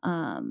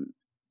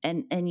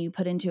you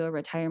put into a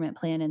retirement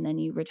plan, and then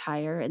you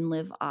retire and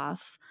live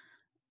off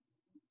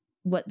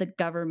what the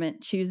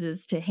government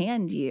chooses to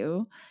hand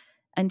you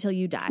until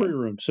you die. For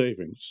your own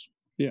savings.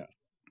 Yeah.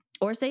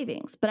 Or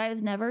savings. But I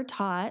was never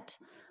taught,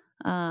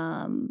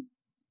 I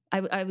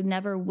would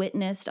never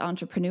witnessed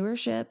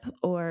entrepreneurship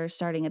or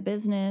starting a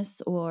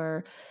business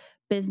or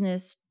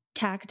business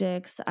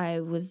tactics. I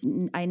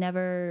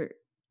never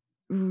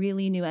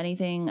really knew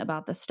anything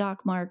about the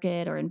stock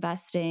market or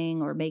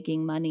investing or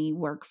making money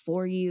work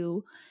for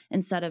you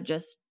instead of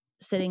just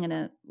sitting in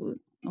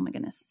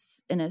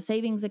a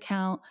savings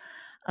account.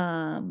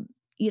 There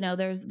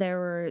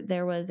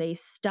was a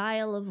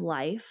style of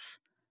life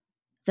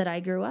that I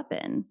grew up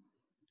in,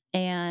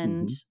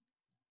 and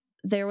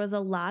there was a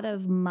lot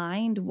of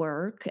mind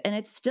work, and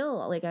it's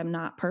still like, I'm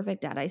not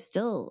perfect at it. I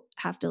still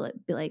have to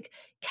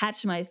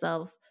catch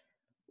myself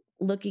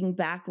looking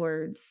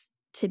backwards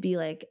to be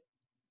like,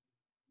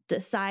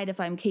 decide if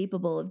I'm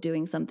capable of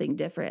doing something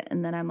different.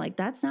 And then I'm like,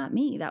 that's not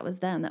me. That was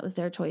them. That was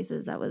their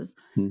choices. That was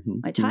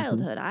my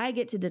childhood. I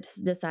get to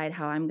decide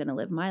how I'm going to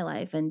live my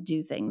life and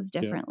do things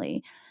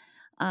differently.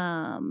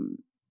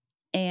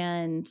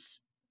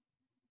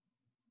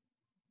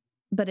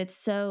 But it's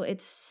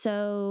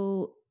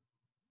so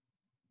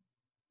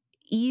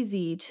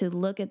easy to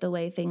look at the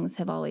way things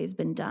have always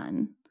been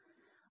done,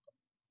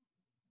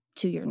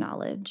 to your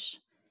knowledge,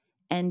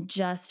 and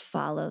just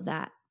follow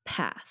that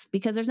path,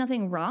 because there's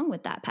nothing wrong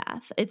with that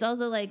path. It's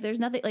also like, there's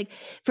nothing like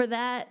for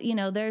that,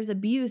 there's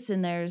abuse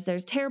and there's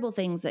terrible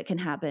things that can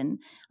happen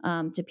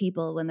to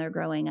people when they're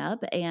growing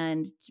up,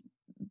 and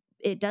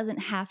it doesn't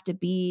have to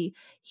be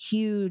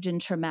huge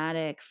and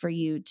traumatic for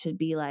you to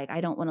be like, I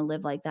don't want to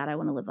live like that. I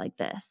want to live like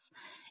this.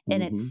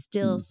 And it's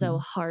still so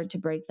hard to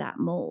break that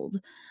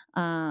mold.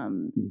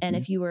 And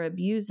if you were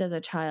abused as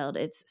a child,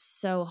 it's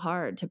so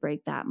hard to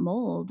break that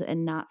mold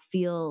and not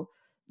feel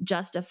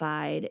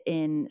justified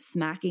in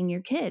smacking your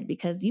kid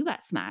because you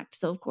got smacked.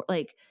 So of course,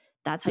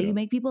 that's how you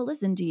make people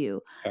listen to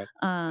you.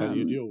 How do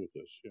you deal with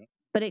this? Yeah.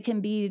 But it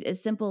can be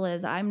as simple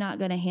as, I'm not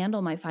going to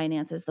handle my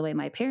finances the way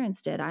my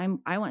parents did.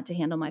 I want to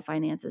handle my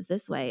finances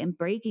this way. And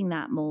breaking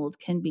that mold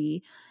can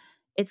be,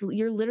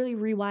 you're literally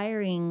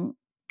rewiring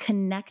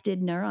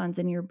connected neurons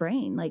in your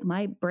brain. Like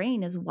my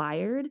brain is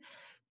wired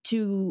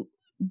to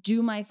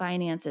do my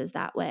finances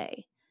that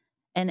way.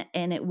 And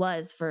it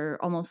was for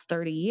almost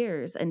 30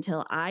 years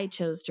until I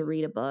chose to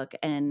read a book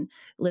and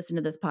listen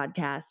to this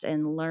podcast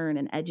and learn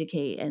and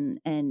educate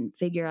and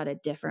figure out a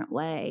different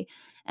way.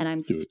 And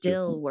I'm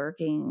still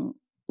working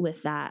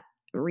with that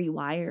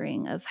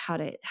rewiring of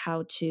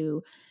how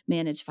to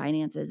manage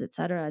finances, et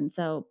cetera. And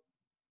so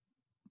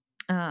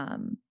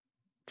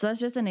that's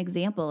just an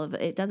example of,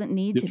 it doesn't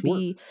need to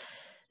be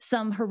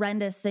some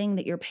horrendous thing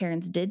that your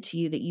parents did to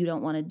you that you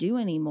don't want to do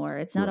anymore.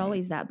 It's not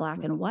always that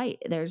black and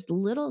white. There's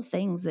little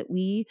things that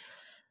we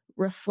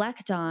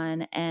reflect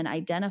on and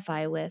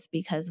identify with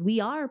because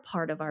we are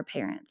part of our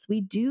parents. We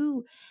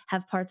do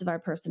have parts of our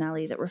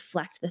personality that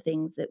reflect the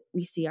things that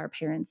we see our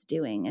parents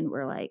doing. And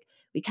we're like,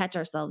 we catch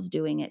ourselves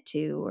doing it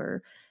too.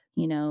 Or,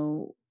 you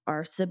know,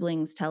 our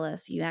siblings tell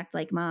us, you act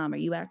like mom or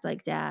you act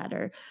like dad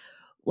or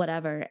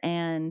whatever.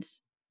 And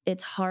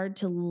it's hard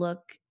to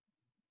look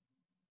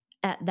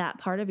at that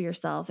part of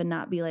yourself and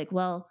not be like,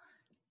 well,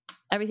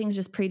 everything's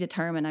just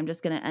predetermined. I'm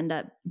just going to end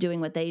up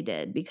doing what they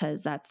did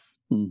because that's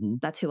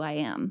who I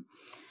am.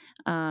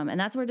 And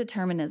that's where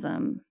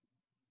determinism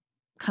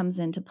comes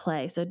into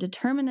play. So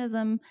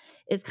determinism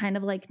is kind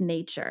of like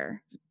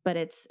nature, but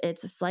it's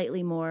a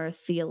slightly more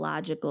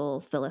theological,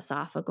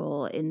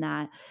 philosophical in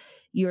that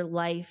your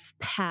life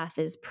path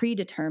is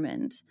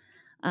predetermined.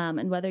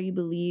 And whether you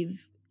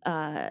believe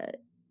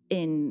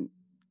in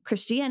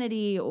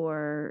Christianity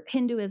or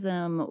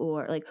Hinduism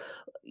or like,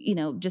 you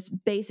know, just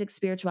basic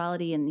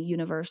spirituality and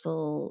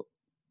universal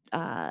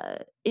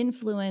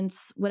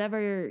influence,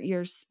 whatever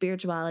your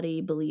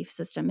spirituality belief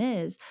system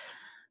is,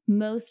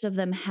 most of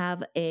them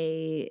have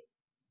a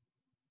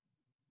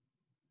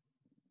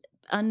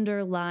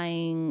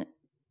underlying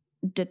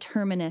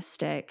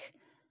deterministic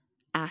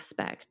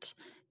aspect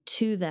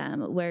to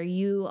them where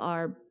you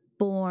are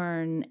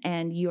born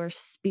and your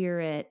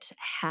spirit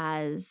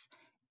has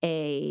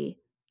a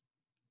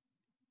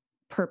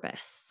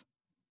purpose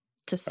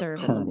to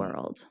serve in the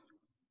world.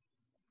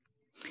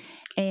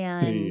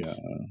 And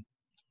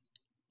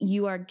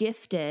you are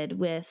gifted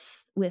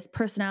with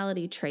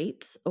personality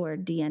traits or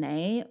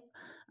DNA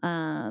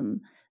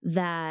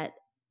that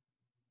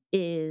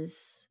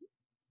is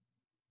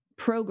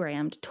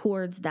programmed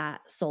towards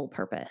that soul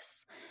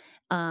purpose.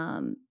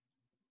 And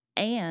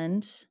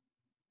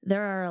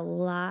there are a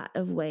lot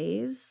of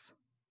ways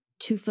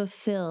to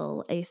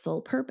fulfill a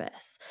soul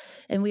purpose.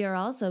 And we are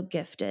also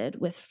gifted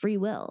with free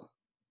will.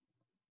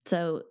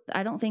 So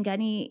I don't think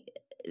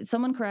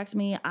someone correct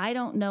me, I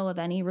don't know of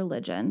any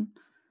religion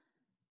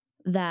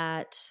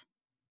that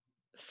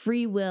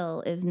free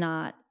will is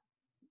not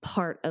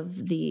part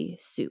of the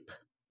soup.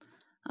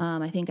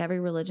 I think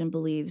every religion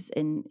believes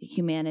in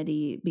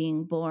humanity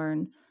being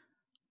born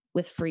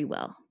with free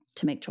will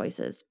to make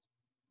choices.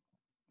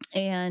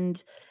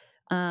 And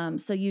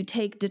so you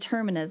take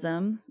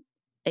determinism,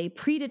 a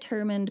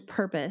predetermined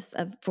purpose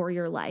for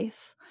your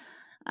life,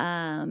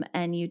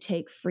 and you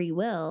take free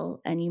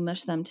will and you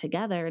mush them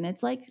together. And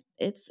it's like,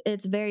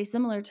 it's very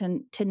similar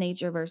to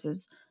nature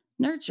versus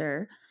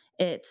nurture.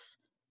 It's,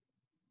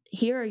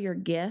 here are your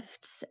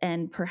gifts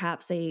and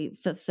perhaps a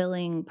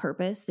fulfilling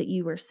purpose that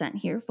you were sent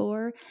here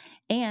for.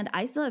 And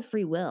I still have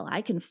free will.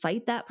 I can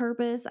fight that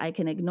purpose. I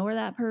can ignore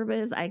that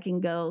purpose. I can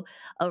go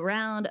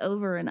around,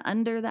 over, and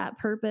under that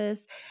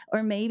purpose.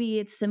 Or maybe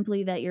it's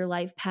simply that your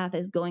life path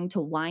is going to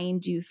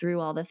wind you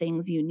through all the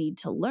things you need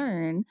to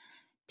learn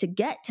to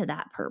get to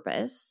that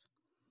purpose.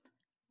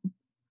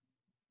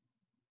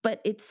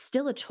 But it's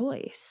still a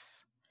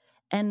choice.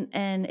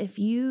 And if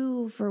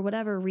you, for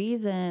whatever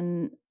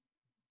reason,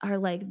 are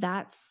like,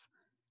 that's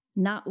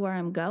not where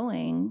I'm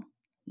going,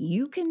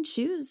 you can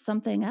choose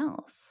something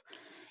else.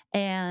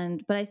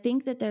 But I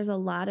think that there's a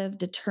lot of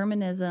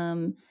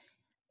determinism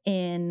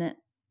in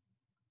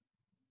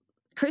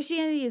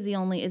Christianity is the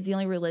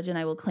only religion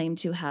I will claim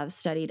to have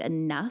studied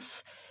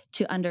enough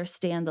to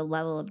understand the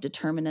level of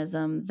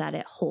determinism that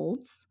it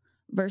holds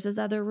versus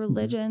other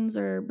religions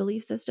or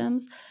belief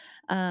systems.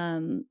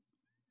 And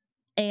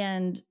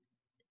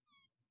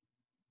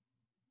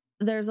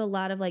there's a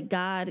lot of like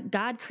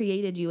God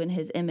created you in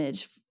his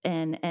image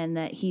and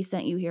that he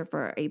sent you here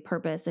for a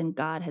purpose, and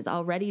God has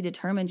already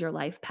determined your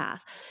life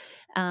path.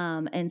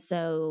 And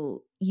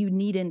so you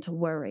needn't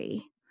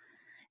worry.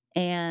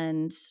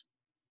 And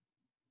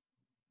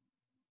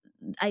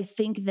I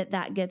think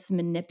that gets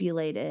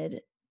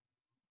manipulated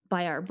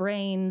by our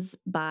brains,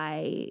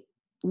 by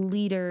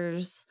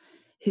leaders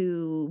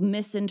who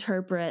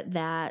misinterpret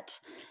that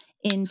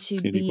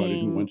into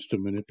being who wants to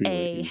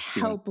manipulate a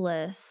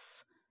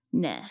helplessness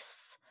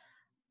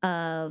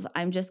of,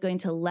 I'm just going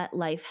to let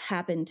life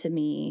happen to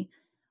me,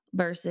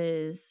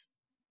 versus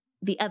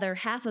the other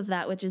half of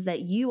that, which is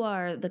that you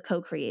are the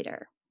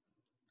co-creator.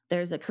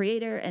 There's a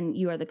creator and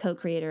you are the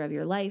co-creator of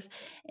your life,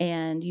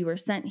 and you were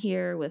sent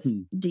here with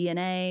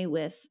DNA,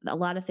 with a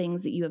lot of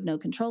things that you have no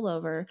control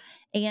over,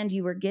 and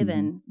you were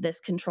given this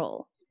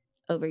control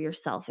over your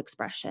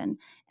self-expression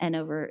and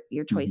over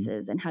your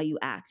choices and how you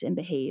act and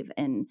behave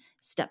and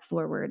step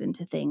forward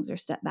into things or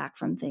step back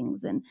from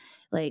things. And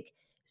like,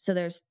 so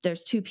there's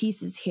two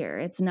pieces here.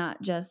 It's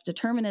not just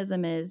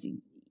determinism is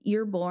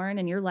you're born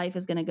and your life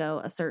is going to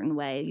go a certain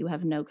way. You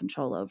have no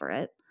control over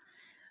it,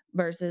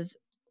 versus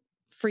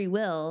free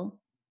will.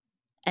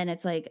 And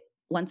it's like,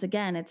 once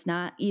again, it's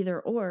not either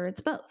or,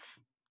 it's both.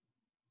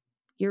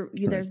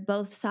 There's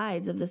both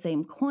sides of the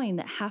same coin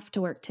that have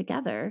to work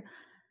together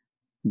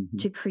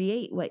to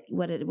create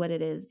what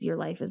it is your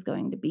life is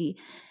going to be.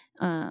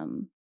 Yeah,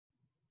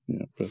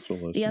 that's a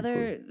lesson.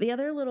 The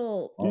other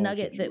little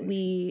nugget that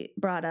we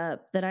brought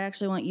up that I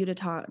actually want you that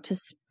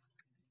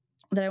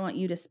I want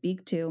you to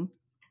speak to,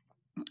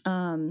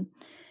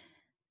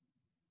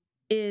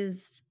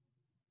 is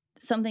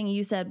something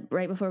you said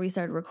right before we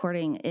started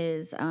recording,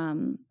 is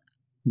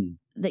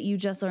that you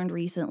just learned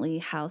recently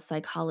how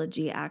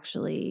psychology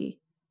actually,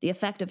 the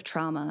effect of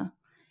trauma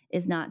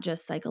is not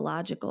just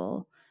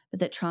psychological, but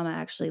that trauma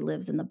actually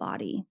lives in the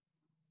body,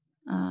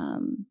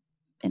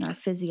 in our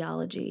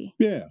physiology.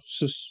 Yeah.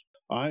 So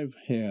I've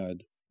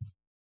had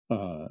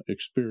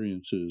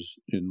experiences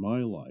in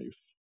my life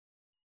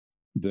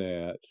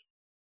that,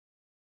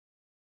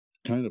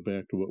 kind of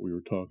back to what we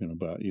were talking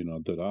about,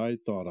 that I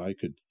thought I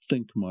could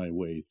think my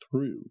way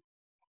through,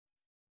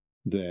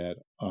 that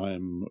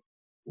I'm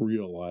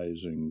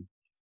realizing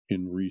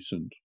in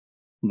recent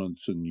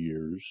months and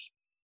years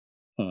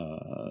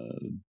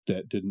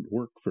that didn't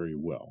work very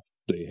well.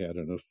 They had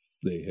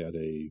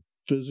a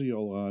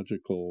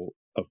physiological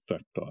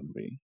effect on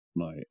me,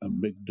 my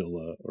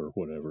amygdala or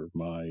whatever,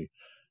 my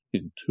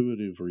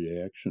intuitive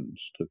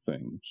reactions to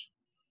things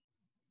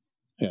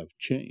have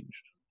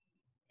changed,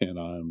 and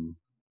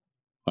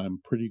I'm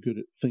pretty good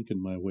at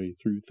thinking my way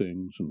through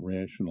things and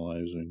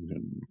rationalizing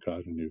and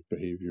cognitive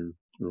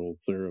behavioral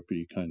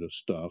therapy kind of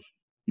stuff,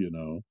 Yeah.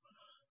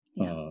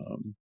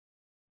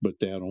 But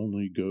that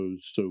only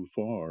goes so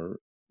far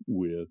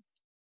with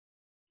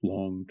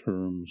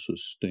long-term,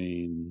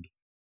 sustained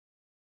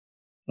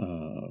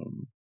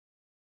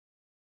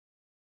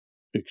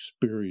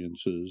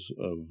experiences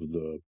of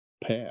the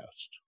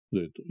past.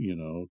 That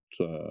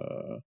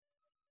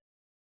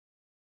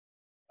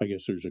I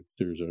guess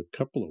there's a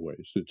couple of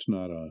ways. It's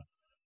not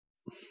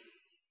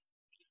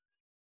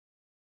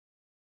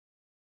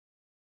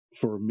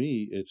for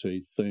me, it's a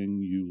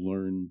thing you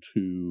learn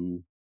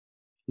to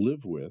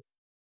live with.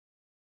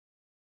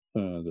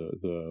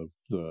 The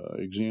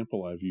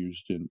example I've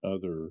used in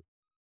other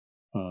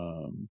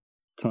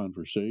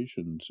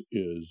conversations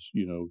is,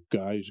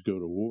 guys go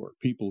to war,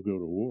 people go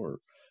to war,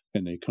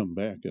 and they come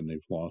back and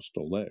they've lost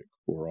a leg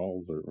or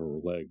all their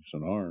legs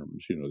and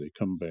arms. They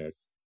come back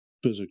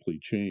physically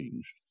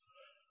changed.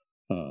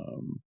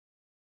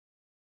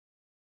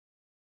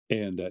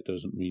 And that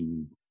doesn't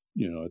mean,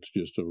 it's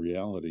just a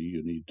reality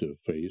you need to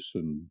face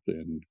and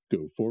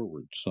go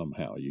forward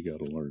somehow. You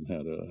got to learn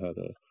how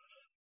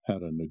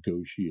to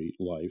negotiate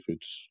life.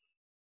 It's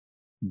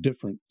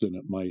different than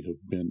it might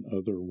have been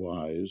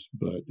otherwise,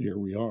 but here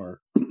we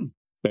are,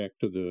 back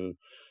to the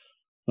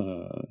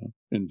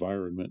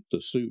environment,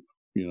 the soup.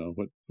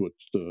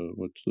 What's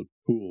the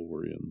pool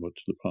we're in?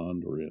 What's the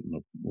pond we're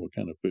in? What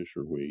kind of fish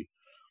are we?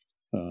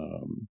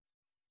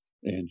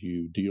 And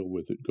you deal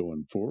with it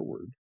going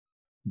forward.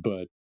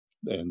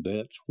 And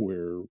that's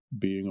where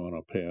being on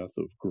a path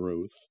of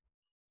growth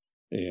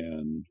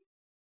and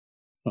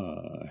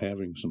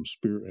having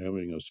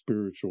a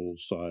spiritual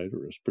side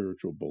or a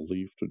spiritual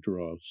belief to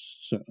draw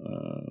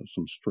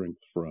some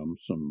strength from,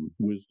 some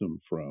wisdom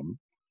from,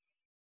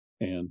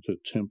 and to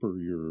temper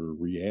your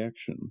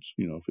reactions.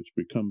 If it's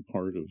become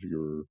part of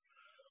your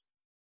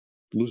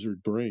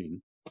lizard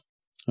brain,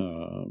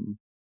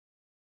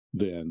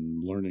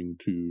 then learning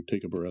to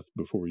take a breath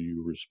before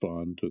you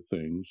respond to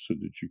things so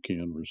that you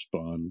can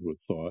respond with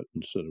thought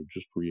instead of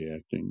just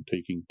reacting,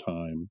 taking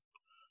time,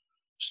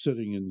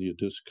 sitting in the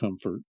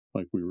discomfort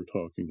like we were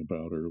talking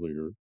about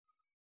earlier,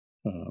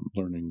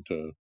 learning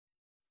to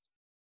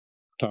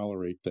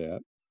tolerate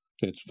that.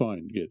 It's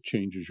fine. It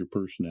changes your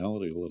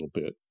personality a little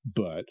bit,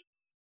 but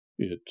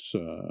it's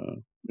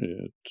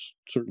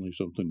certainly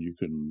something you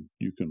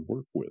can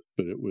work with.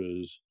 But it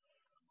was,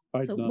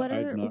 I'd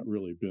not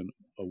really been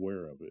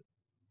aware of it.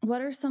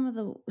 What are some of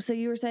so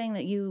you were saying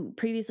that you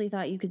previously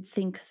thought you could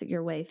think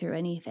your way through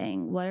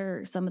anything. What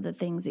are some of the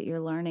things that you're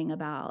learning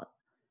about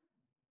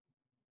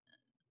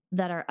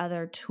that are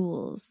other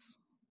tools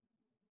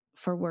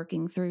for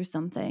working through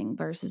something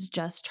versus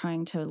just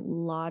trying to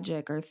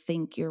logic or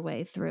think your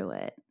way through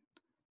it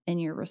in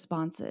your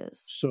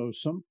responses? So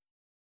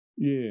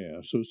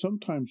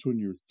sometimes when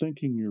you're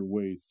thinking your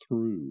way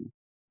through,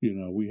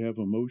 we have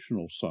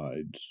emotional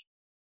sides.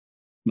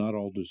 Not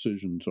all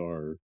decisions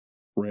are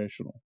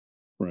rational,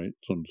 right?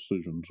 Some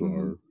decisions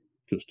are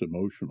just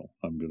emotional.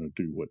 I'm going to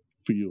do what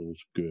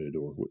feels good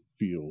or what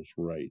feels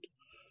right,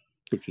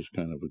 which is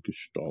kind of a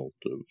gestalt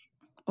of,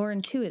 or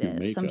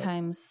intuitive.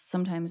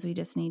 Sometimes we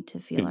just need to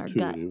feel our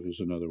gut. Intuitive is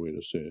another way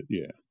to say it.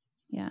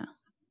 Yeah.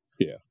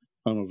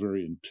 I'm a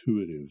very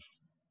intuitive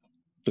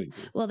thinker.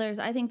 Well,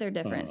 I think they're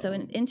different. So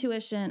in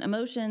intuition,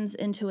 emotions,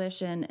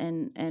 intuition,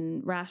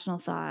 and rational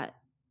thought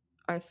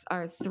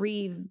are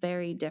three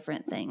very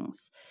different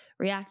things.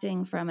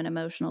 Reacting from an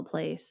emotional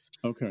place.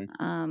 Okay.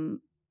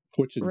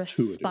 What's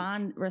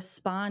intuitive?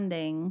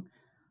 Responding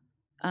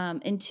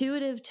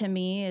Intuitive to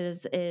me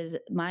is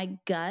my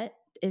gut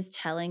is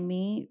telling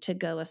me to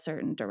go a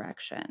certain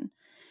direction.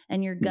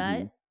 And your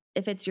gut,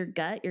 if it's your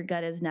gut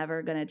is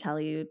never going to tell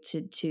you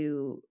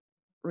to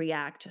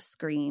react,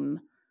 scream,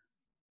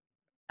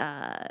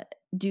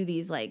 do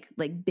these like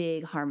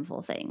big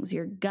harmful things.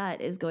 Your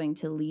gut is going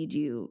to lead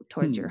you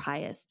towards your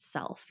highest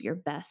self, your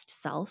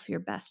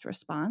best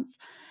response.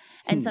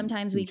 And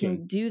sometimes we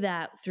can do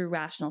that through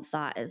rational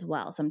thought as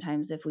well.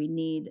 Sometimes if we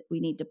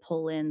need to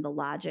pull in the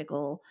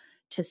logical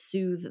to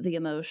soothe the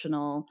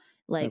emotional,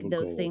 like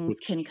those things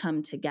can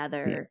come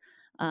together.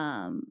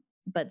 Yeah.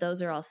 But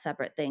those are all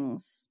separate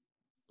things,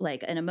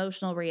 like an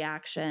emotional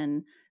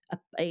reaction,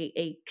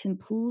 a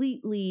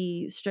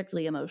completely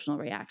strictly emotional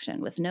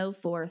reaction with no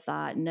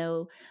forethought,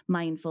 no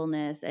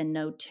mindfulness, and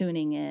no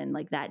tuning in,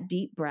 like that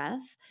deep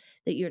breath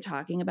that you're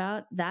talking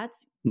about.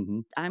 That's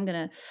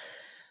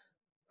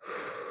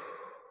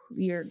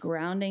you're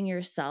grounding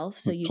yourself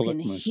so you can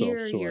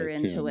hear your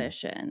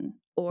intuition,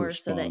 or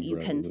so that you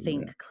can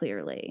think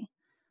clearly.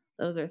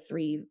 Those are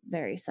three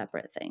very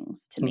separate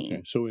things to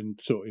me. So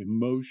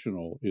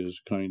emotional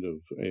is kind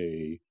of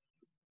a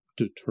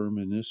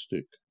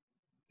deterministic.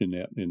 In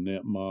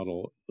that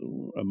model,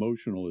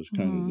 emotional is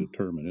kind of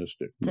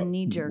deterministic. It's a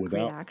knee-jerk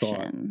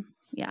reaction.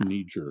 Thought,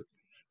 knee-jerk.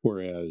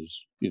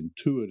 Whereas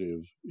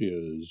intuitive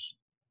is,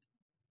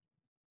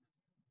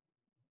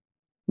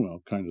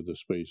 well, kind of the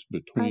space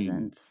between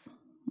presence.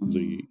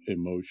 The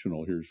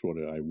emotional, here's what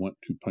I want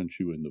to punch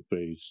you in the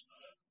face,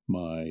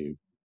 my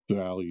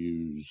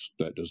values,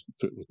 that doesn't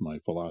fit with my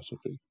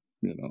philosophy,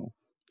 And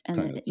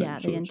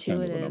the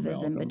intuitive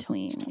is in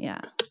between.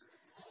 Yeah.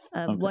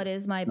 What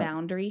is my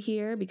boundary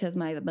here? Because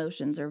my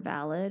emotions are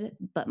valid,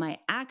 but my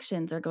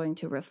actions are going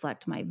to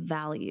reflect my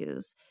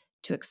values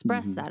to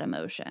express that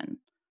emotion.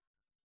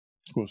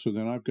 Well, so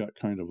then I've got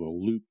kind of a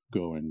loop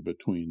going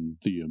between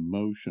the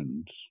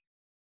emotions,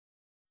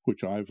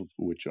 which I've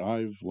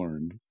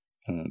learned,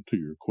 to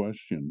your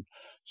question,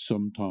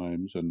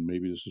 sometimes, and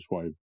maybe this is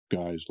why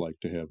guys like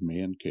to have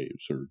man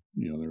caves, or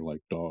they're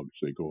like dogs.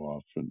 They go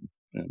off and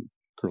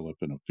curl up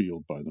in a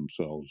field by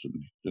themselves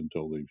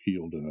until they've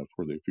healed enough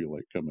where they feel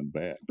like coming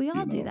back. We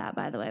all do that,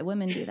 by the way.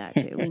 Women do that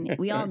too.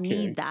 We all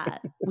need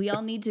that. We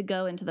all need to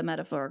go into the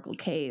metaphorical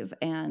cave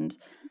and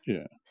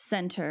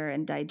center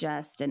and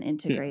digest and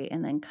integrate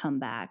and then come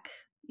back.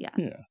 Yeah.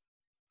 Yeah.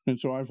 And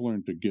so I've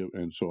learned to give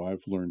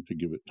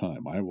it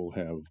time. I will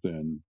have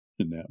then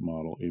in that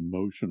model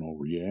emotional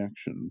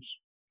reactions.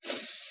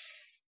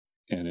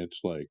 And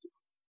it's like,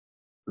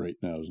 right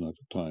now is not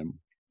the time.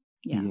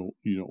 Yeah.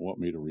 You don't want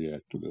me to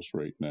react to this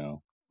right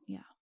now.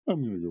 Yeah.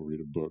 I'm going to go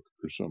read a book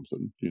or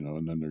something,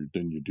 and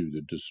then you do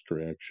the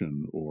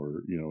distraction,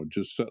 or,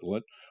 just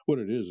what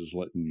it is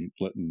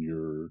letting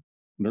your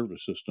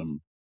nervous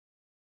system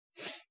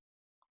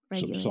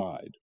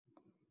subside.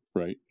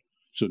 Right.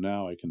 So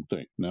now I can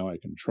think, now I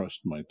can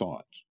trust my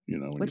thoughts,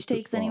 which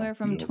takes anywhere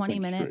from 20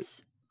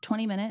 minutes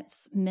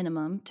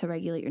minimum to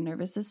regulate your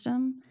nervous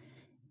system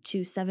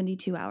to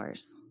 72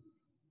 hours.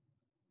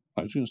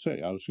 I was going to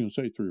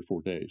say 3 or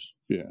 4 days.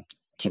 Yeah.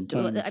 I'm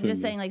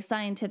just saying, like,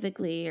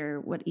 scientifically,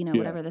 or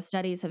whatever the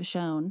studies have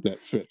shown,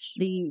 that fits.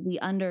 The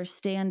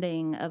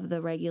understanding of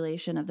the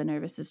regulation of the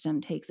nervous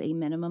system takes a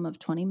minimum of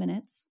 20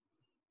 minutes.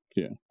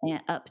 Yeah.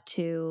 And up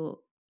to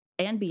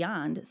and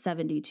beyond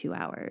 72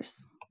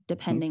 hours,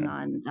 depending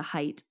on the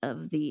height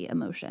of the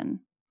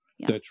emotion.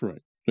 Yeah. That's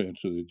right. And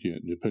so,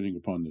 depending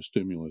upon the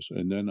stimulus,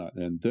 and then I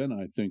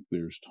think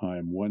there's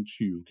time once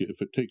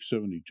if it takes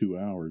 72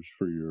 hours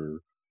for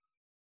your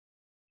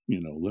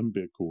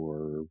limbic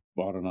or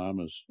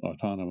autonomic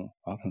system,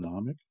 of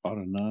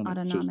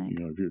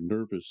your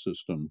nervous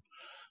system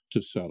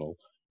to settle,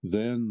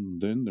 then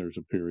there's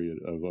a period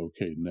of,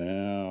 okay,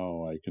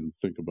 now I can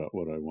think about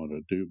what I want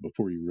to do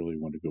before you really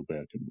want to go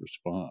back and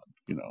respond.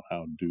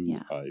 How do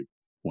I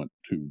want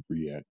to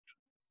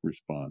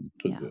respond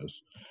to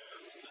this?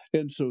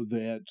 And so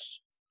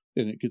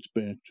and it gets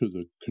back to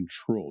the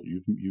control.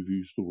 You've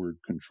used the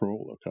word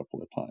control a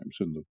couple of times.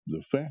 And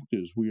the fact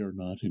is, we are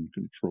not in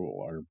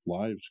control. Our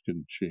lives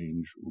can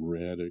change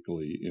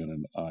radically in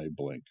an eye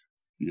blink.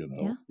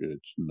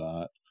 It's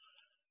not,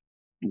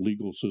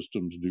 legal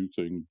systems do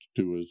things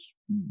to us.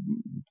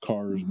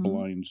 Cars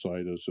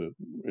blindside us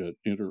at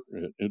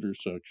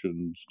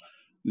intersections.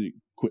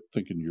 Quit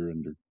thinking you're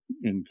in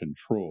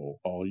control.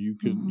 All you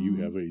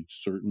have a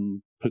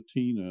certain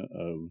patina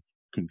of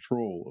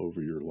control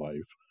over your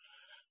life.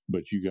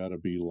 But you got to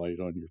be light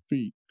on your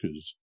feet,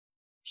 because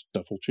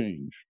stuff will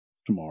change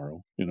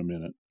tomorrow in a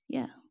minute.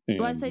 Yeah.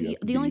 Well, I said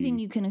the only thing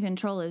you can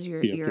control is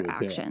your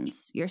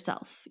actions,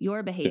 yourself,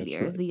 your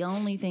behavior is the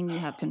only thing you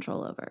have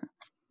control over.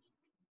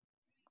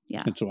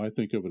 Yeah. And so I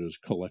think of it as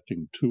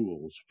collecting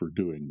tools for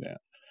doing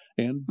that,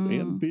 and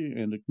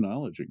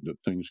acknowledging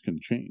that things can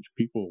change.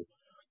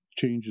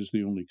 Change is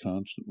the only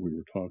constant. We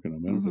were talking a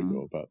minute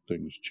ago about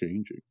things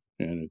changing.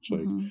 And it's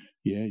like,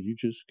 you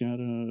just got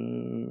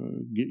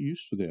to get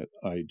used to that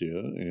idea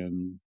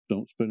and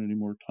don't spend any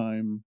more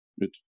time.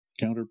 It's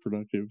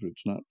counterproductive.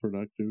 It's not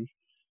productive.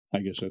 I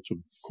guess that's a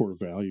core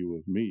value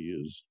of me,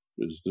 is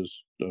Is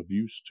this of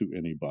use to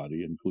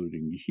anybody,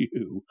 including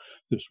you?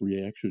 This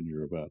reaction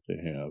you're about to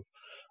have,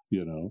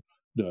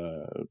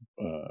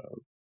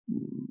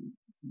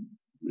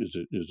 is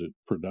it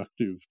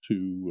productive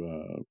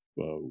to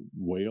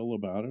wail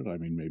about it? I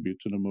mean, maybe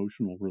it's an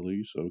emotional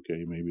release.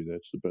 Okay, maybe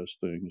that's the best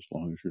thing, as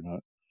long as you're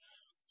not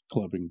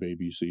clubbing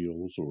baby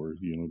seals or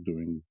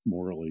doing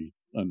morally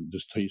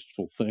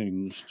distasteful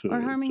things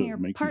or harming your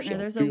make partner.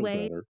 There's a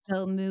way better.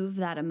 to move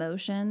that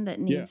emotion that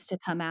needs to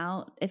come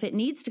out. If it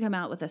needs to come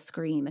out with a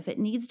scream, if it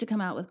needs to come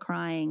out with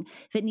crying,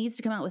 if it needs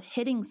to come out with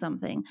hitting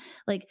something,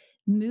 like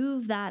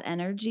move that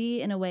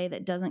energy in a way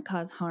that doesn't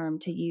cause harm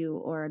to you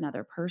or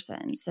another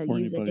person. So or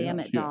use a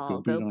damn it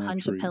doll, go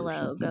punch a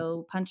pillow,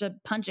 go punch a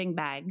punching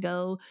bag,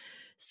 go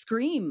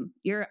scream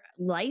your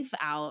life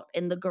out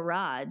in the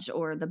garage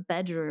or the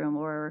bedroom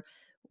or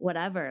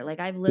whatever.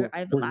 Like I've not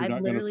literally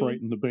going to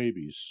frighten the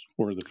babies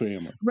or the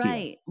family.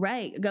 Right.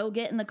 Go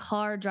get in the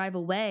car, drive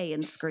away,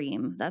 and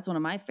scream. That's one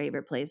of my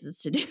favorite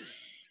places to do.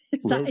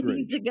 Road I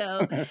need to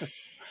go.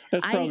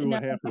 That's probably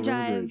what half of road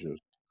rage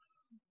is.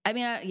 I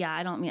mean,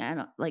 I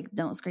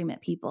don't scream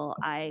at people.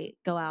 I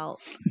go out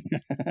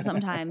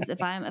sometimes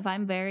if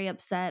I'm very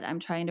upset,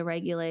 I'm trying to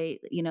regulate.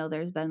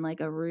 There's been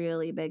like a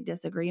really big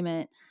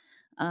disagreement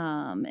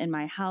in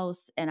my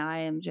house, and I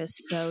am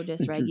just so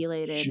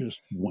dysregulated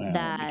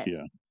that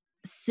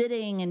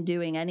sitting and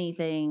doing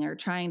anything or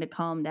trying to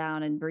calm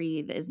down and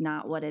breathe is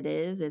not what it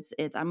is.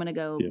 It's I'm going to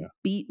go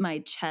beat my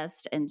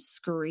chest and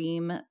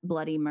scream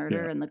bloody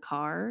murder in the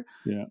car.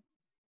 Yeah.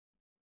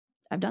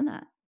 I've done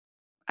that.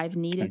 I've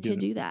needed to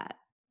do that.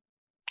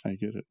 I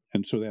get it.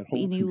 And so that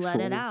whole control let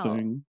it out.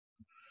 Thing,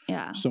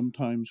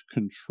 sometimes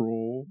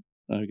control,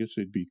 I guess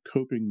they'd be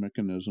coping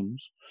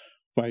mechanisms.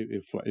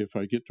 If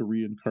I get to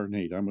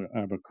reincarnate, I'm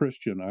a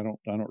Christian. I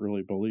don't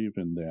really believe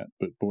in that,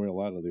 but boy, a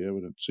lot of the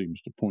evidence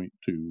seems to point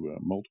to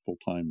multiple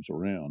times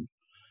around.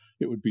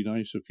 It would be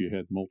nice if you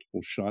had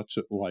multiple shots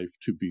at life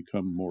to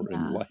become more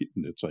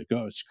enlightened. It's like,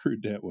 oh, I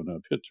screwed that one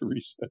up. Hit the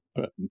reset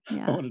button.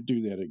 I want to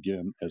do that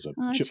again as a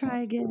chipmunk.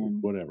 Try again.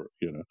 Whatever,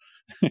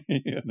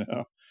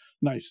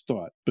 Nice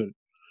thought, but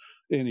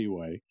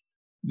anyway,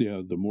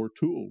 the more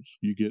tools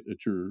you get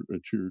at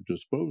your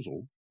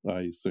disposal,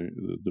 I think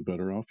the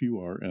better off you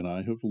are. And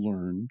I have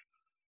learned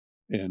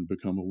and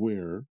become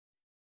aware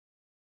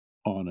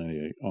on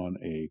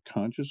a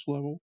conscious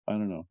level. I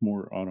don't know,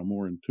 on a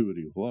more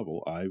intuitive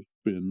level. I've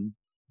been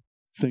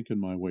thinking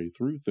my way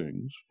through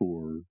things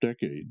for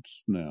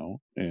decades now,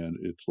 and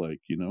it's like,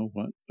 you know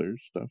what?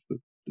 There's stuff that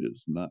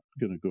is not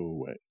going to go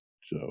away.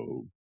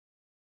 So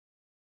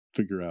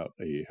figure out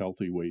a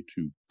healthy way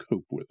to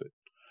cope with it,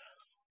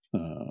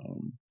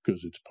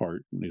 because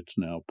it's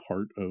now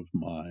part of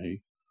my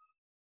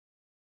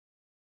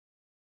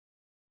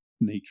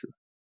nature.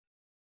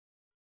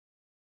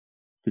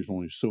 There's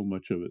only so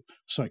much of it.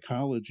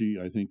 Psychology,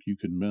 I think you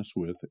can mess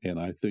with, and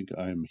I think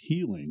I'm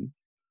healing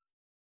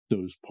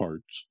those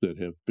parts that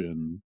have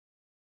been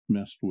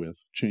messed with,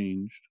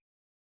 changed.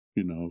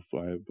 If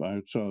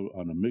I saw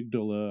an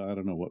amygdala, I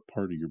don't know what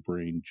part of your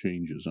brain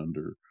changes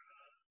under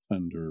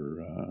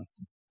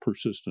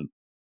persistent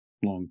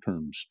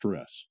long-term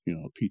stress,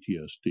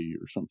 PTSD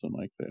or something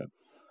like that.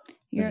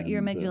 Your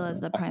amygdala is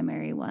the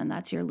primary one.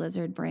 That's your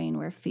lizard brain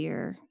where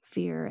fear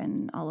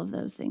and all of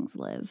those things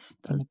live.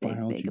 Those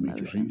big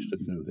emotions. I used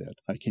to know that.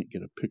 I can't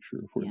get a picture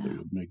of where the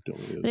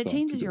amygdala is. But it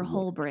changes your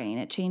whole brain.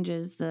 It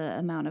changes the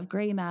amount of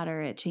gray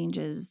matter. It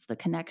changes the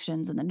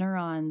connections in the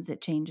neurons.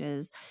 It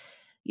changes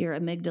your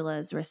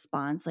amygdala's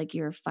response, like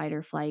your fight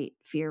or flight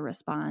fear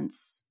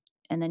response.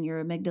 And then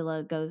your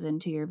amygdala goes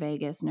into your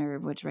vagus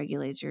nerve, which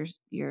regulates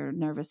your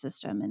nervous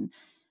system and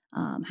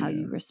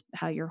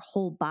how your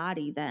whole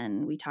body.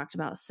 Then we talked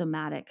about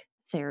somatic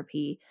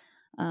therapy,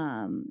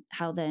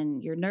 how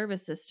then your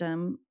nervous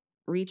system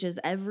reaches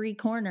every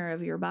corner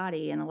of your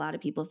body, and a lot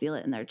of people feel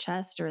it in their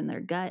chest or in their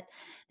gut.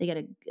 They get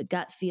a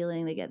gut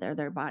feeling. They get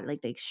their body,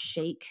 like they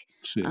shake.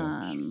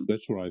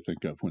 That's what I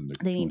think of when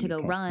they need to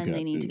go run.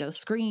 They need to go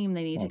scream.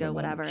 They need to go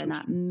whatever, and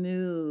that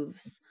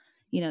moves.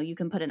 You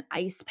can put an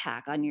ice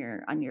pack on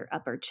your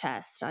upper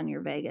chest, on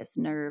your vagus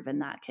nerve,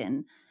 and that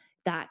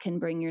can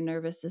bring your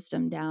nervous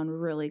system down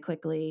really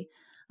quickly.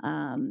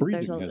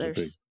 Breathing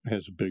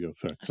has a big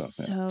effect on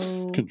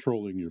that.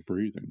 Controlling your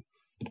breathing.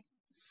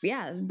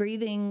 Yeah,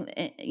 breathing,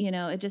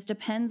 it just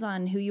depends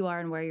on who you are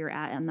and where you're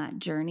at on that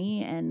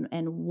journey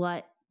and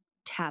what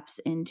taps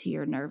into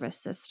your nervous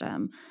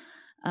system.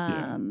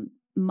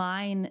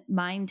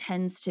 Mine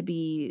tends to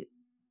be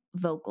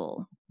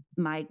vocal.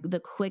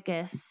 The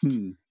quickest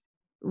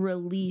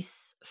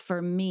release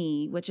for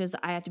me, which is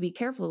I have to be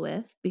careful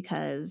with,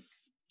 because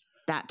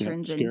that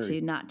turns into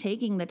not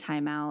taking the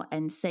time out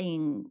and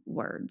saying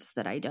words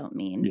that I don't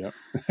mean. Yeah,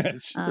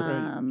 that's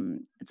right.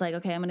 It's like,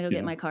 okay, I'm going to go get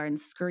in my car and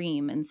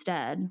scream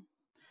instead.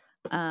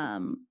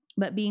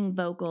 But being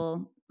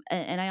vocal,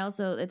 and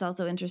it's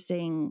also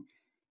interesting.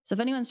 So if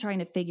anyone's trying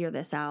to figure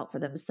this out for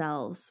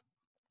themselves,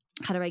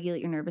 how to regulate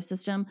your nervous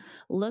system,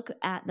 look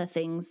at the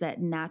things that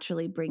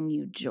naturally bring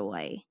you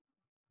joy.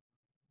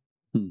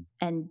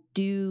 and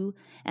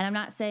I'm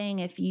not saying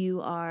if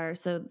you are,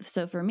 so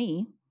for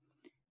me,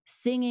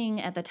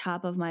 singing at the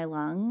top of my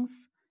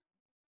lungs,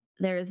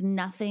 there is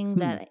nothing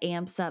that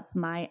amps up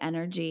my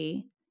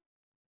energy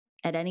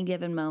at any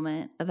given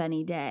moment of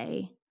any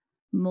day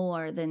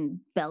more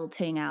than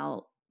belting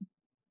out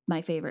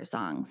my favorite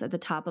songs at the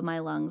top of my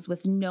lungs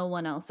with no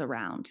one else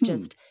around,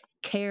 just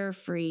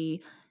carefree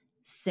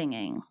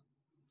singing.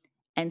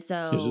 And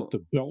so, is it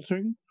the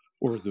belting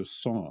or the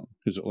song?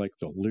 Is it like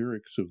the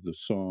lyrics of the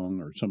song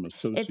or some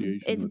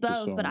association it's with both,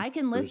 the song? but I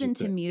can listen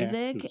to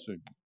music.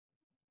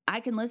 I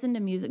can listen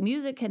to music.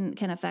 Music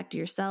can affect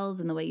your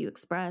cells and the way you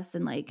express,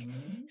 and like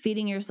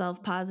feeding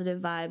yourself positive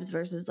vibes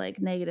versus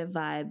like negative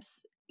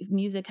vibes.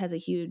 Music has a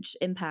huge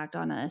impact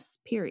on us,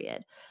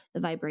 period. The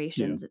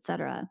vibrations,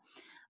 etc.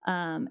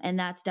 And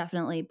that's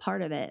definitely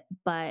part of it.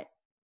 But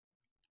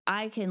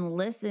I can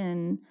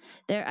listen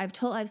there.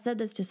 I've said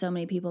this to so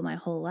many people my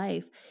whole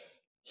life.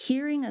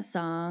 Hearing a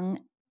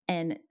song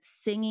and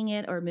singing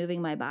it or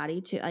moving my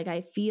body to, like,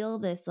 I feel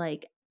this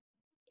like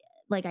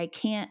I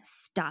can't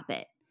stop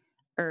it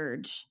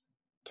urge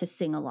to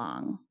sing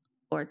along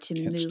or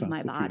to move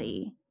my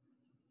body.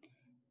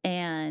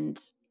 And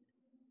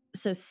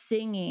so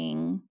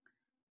singing,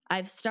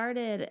 I've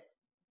starting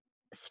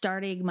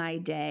my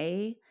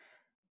day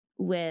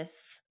with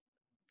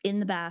in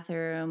the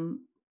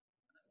bathroom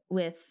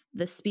with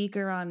the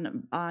speaker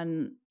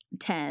on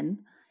 10,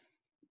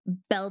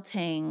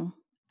 belting.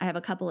 I have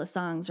a couple of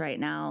songs right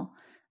now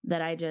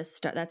that I just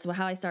start. That's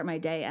how I start my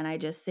day, and I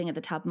just sing at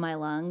the top of my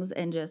lungs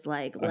and just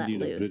like let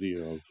loose. I need a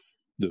video of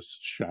this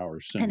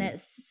shower singing, and it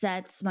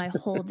sets my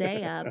whole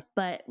day up.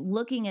 But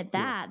looking at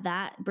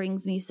that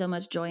brings me so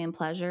much joy and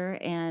pleasure,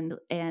 and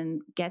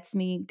gets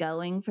me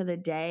going for the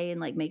day, and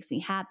like makes me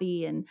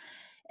happy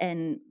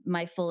and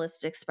my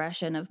fullest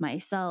expression of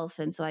myself.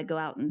 And so I go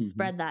out and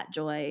spread that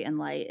joy and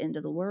light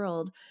into the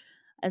world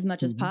as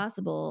much as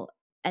possible.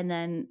 And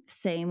then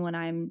same when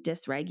I'm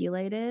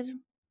dysregulated,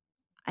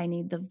 I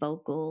need the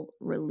vocal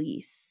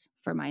release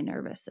for my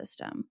nervous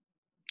system.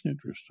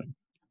 Interesting.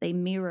 They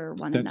mirror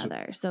one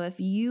another. So if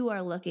you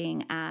are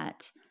looking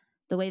at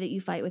the way that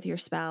you fight with your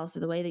spouse, or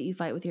the way that you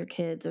fight with your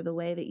kids, or the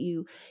way that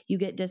you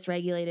get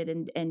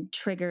dysregulated and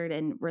triggered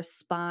and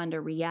respond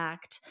or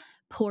react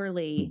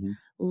poorly,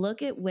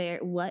 look at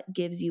what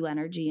gives you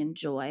energy and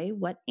joy,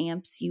 what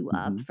amps you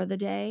up for the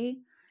day,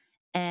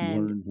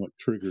 and learn what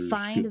triggers,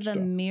 find the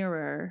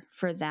mirror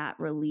for that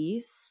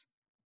release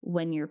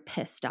when you're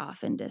pissed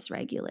off and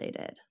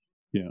dysregulated.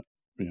 Yeah.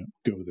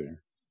 Go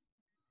there.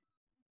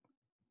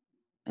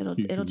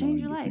 It'll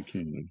change your life.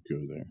 You can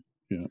go there.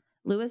 Yeah.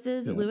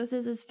 Lewis's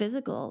is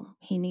physical.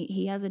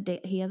 He has a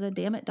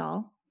damn it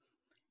doll,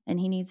 and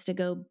he needs to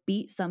go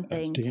beat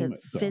something to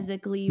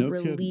physically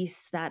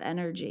release that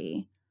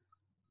energy.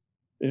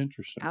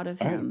 Interesting. Out of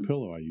him. I had a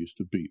pillow I used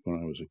to beat when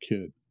I was a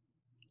kid.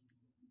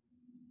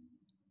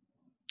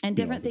 And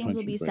different things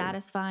will be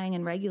satisfying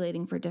and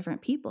regulating for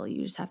different people.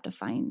 You just have to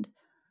find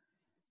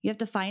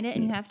it,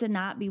 and you have to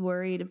not be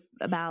worried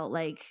about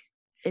like,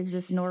 is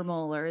this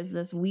normal or is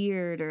this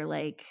weird, or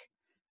like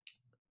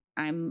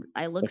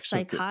I look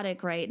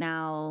psychotic right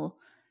now,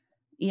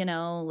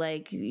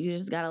 like you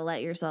just got to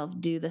let yourself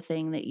do the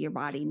thing that your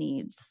body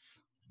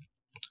needs.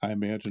 I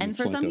imagine. And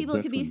for some people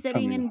it could be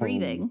sitting and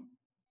breathing.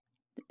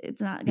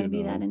 It's not going to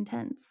be that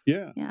intense.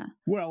 Yeah.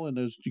 Well, and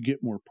as you get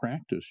more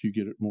practice, you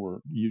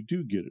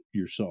do get it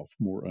yourself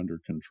more under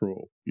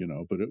control,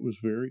 but it was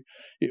very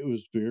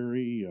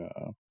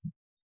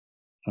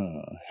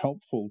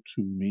helpful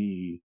to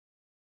me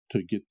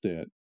to get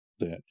that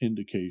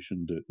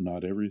indication that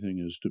not everything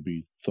is to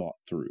be thought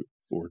through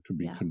or to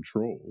be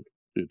controlled.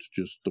 It's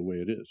just the way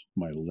it is.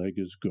 My leg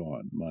is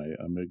gone. My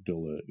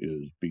amygdala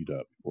is beat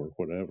up or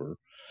whatever.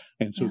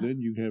 And so then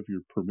you have your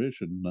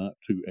permission not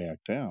to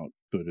act out,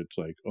 but it's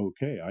like,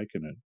 okay, I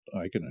can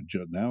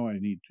adjust. Now I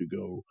need to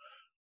go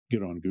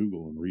get on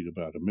Google and read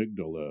about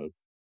amygdala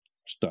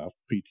stuff,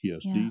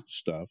 PTSD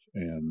stuff.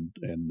 And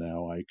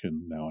now I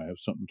have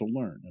something to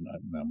learn. And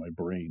now my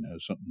brain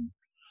has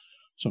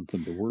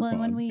something to work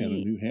on and a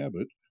new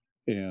habit.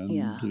 And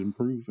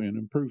improve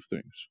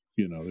things.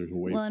 There's a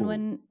way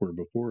forward. Where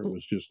before it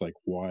was just like,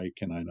 why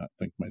can I not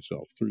think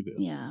myself through this?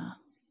 Yeah.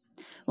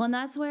 Well, and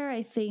that's where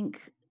I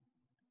think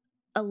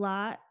a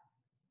lot.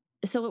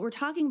 So what we're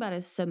talking about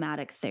is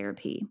somatic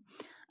therapy.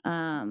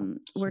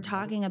 We're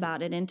talking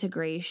about an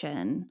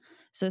integration.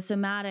 So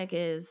somatic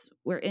is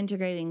we're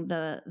integrating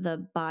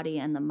the body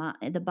and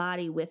the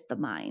body with the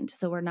mind.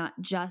 So we're not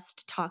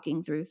just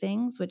talking through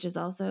things, which is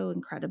also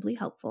incredibly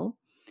helpful.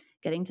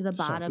 Getting to the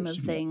bottom of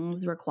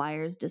things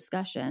requires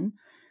discussion.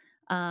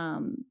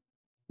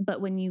 But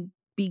when you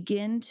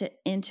begin to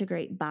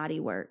integrate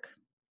body work,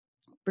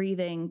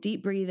 breathing,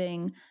 deep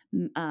breathing,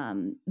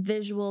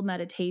 visual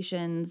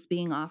meditations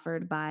being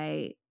offered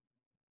by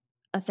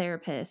a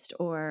therapist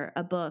or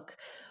a book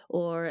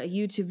or a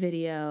YouTube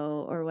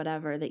video or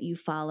whatever that you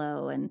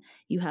follow, and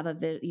you have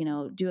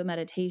do a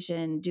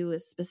meditation, do a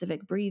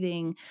specific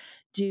breathing,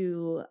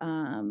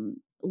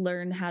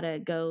 learn how to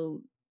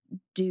go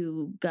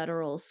do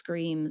guttural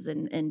screams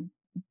and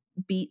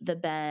beat the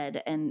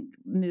bed and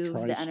move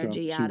Try the stuff,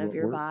 energy see out of what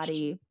your works.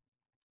 body.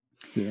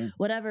 Yeah.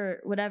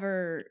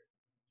 Whatever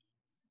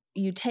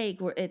you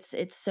take, it's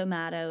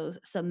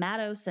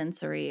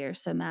somatosensory or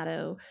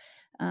psychosomatotype.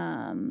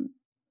 And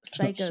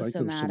psycho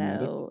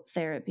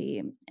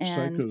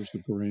is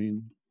the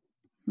brain.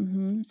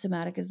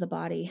 Somatic is the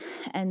body.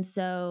 And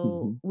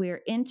so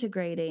we're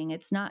integrating.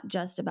 It's not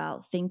just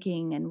about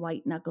thinking and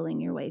white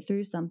knuckling your way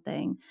through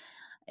something.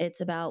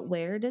 It's about,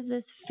 where does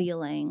this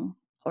feeling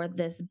or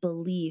this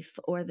belief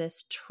or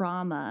this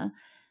trauma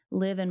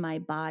live in my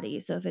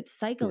body? So if it's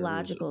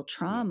psychological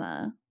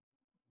trauma,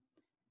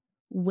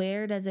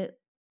 okay,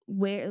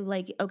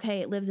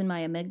 it lives in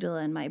my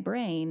amygdala and my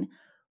brain.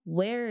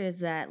 Where is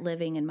that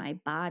living in my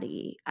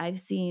body? I've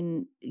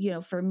seen,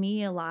 for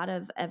me, a lot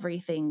of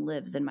everything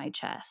lives in my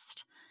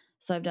chest.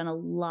 So I've done a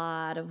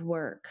lot of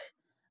work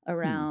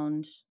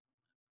around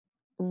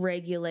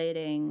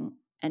regulating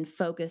and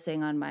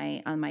focusing on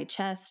my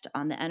chest,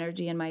 on the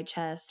energy in my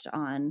chest,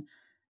 on,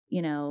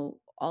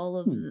 all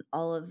of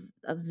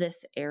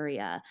this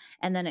area.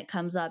 And then it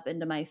comes up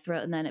into my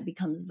throat, and then it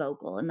becomes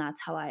vocal. And that's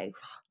how I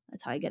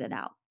get it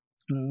out.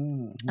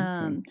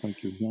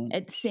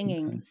 It's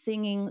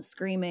singing,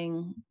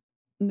 screaming,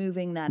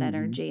 moving that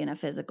energy in a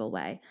physical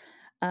way,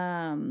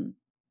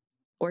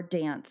 or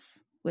dance,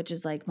 which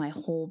is like my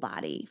whole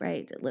body,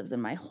 right? It lives in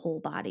my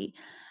whole body.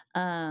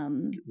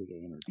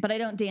 But I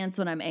don't dance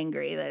when I'm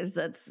angry.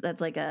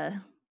 That's like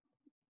a,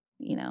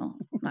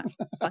 not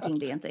fucking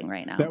dancing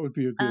right now. That would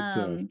be a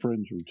good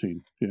Friends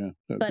routine. Yeah.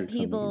 But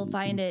people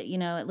find it,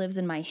 it lives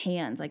in my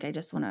hands. Like,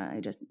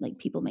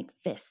 people make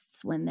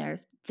fists when they're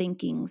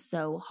thinking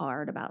so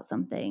hard about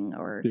something,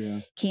 or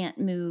can't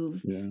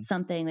move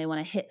something. They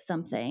want to hit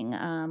something,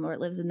 or it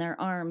lives in their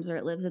arms, or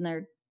it lives in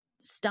their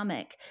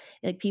stomach.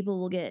 Like, people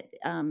will get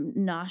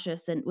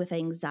nauseous and with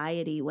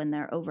anxiety when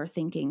they're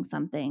overthinking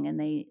something, and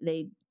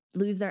they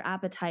lose their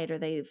appetite, or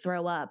they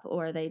throw up,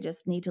 or they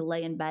just need to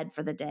lay in bed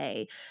for the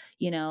day.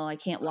 I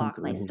can't walk,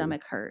 my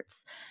stomach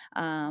hurts.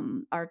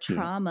 Our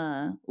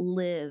trauma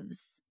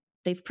lives,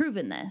 they've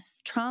proven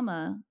this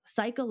trauma,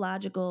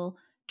 psychological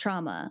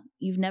trauma.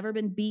 You've never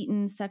been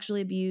beaten,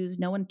 sexually abused.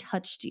 No one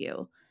touched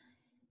you.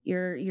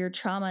 Your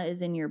trauma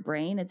is in your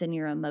brain. It's in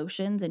your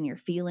emotions and your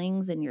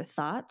feelings and your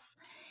thoughts.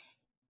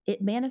 It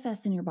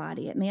manifests in your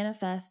body. It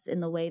manifests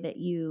in the way that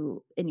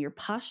in your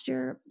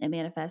posture. It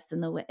manifests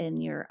in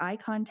your eye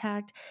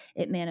contact.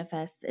 It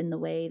manifests in the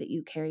way that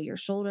you carry your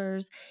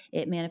shoulders.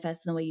 It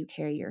manifests in the way you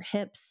carry your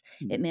hips.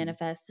 It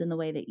manifests in the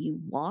way that you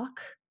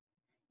walk.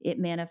 It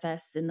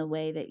manifests in the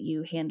way that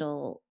you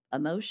handle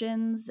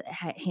emotions,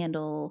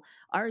 handle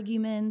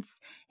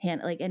arguments,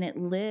 and it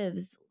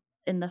lives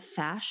in the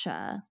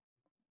fascia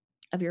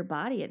of your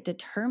body. It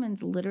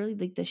determines literally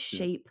like the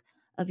shape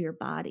of your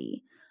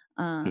body.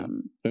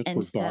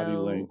 That's where body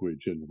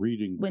language and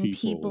reading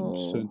people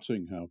and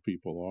sensing how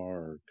people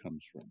are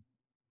comes from.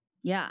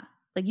 Yeah.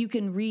 Like, you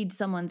can read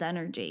someone's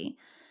energy,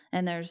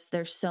 and there's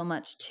so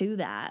much to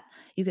that.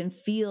 You can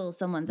feel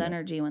someone's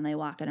energy when they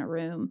walk in a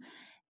room,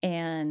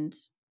 and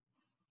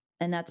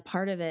that's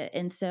part of it.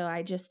 And so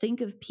I just think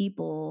of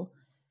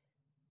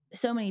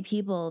so many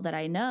people that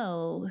I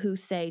know who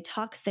say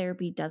talk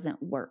therapy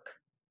doesn't work.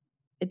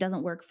 It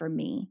doesn't work for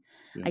me.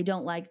 Yeah. I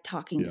don't like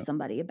talking to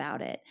somebody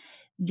about it.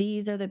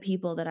 These are the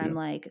people that I'm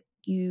like,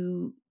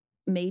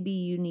 maybe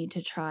you need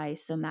to try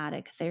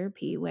somatic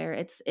therapy, where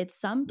it's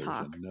some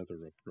talk. There's another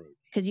approach.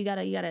 Because you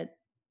gotta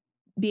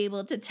be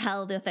able to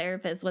tell the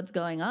therapist what's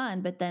going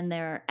on, but then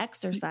there are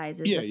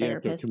exercises the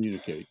therapist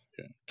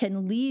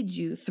can lead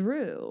you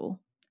through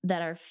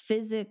that are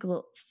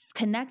physical,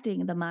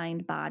 connecting the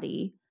mind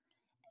body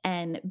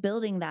and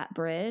building that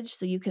bridge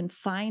so you can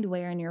find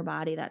where in your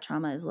body that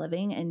trauma is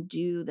living and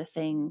do the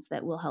things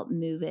that will help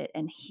move it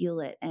and heal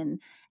it and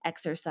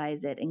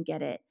exercise it and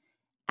get it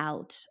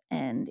out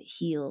and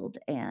healed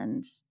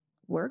and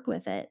work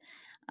with it.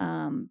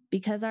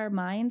 Because our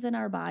minds and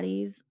our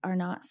bodies are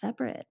not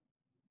separate.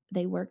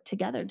 They work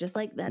together, just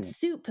like that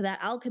soup, that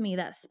alchemy,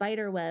 that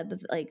spider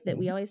web, like that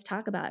we always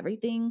talk about.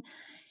 Everything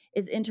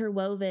is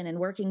interwoven and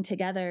working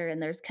together,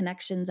 and there's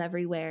connections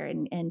everywhere,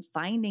 and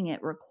finding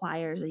it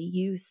requires a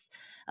use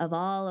of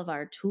all of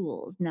our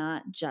tools,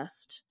 not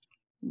just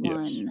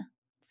one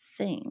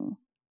thing.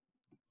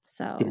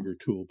 So bigger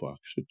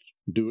toolbox.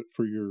 Do it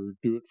for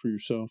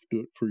yourself, do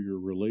it for your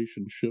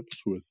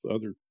relationships with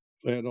other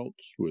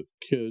adults, with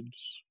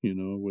kids,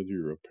 whether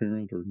you're a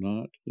parent or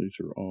not. These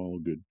are all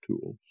good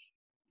tools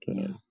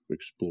to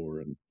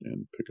explore and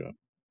pick up.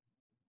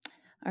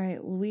 All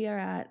right. Well, we are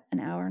at an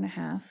hour and a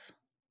half.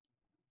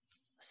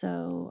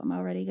 So I'm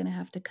already going to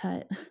have to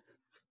cut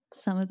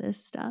some of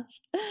this stuff.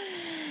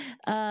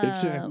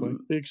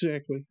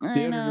 Exactly. The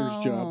editor's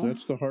job.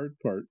 That's the hard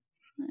part.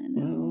 I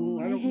know.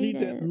 I don't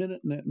need that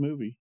minute in that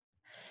movie.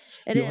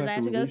 It is. I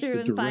have to go through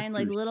and find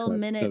like little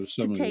minutes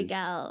to take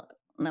out.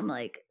 And I'm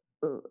like,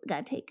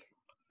 gotta take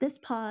this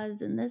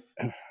pause and this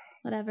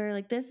whatever.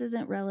 Like, this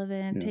isn't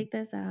relevant. Yeah. Take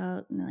this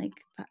out, and like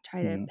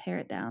try to pare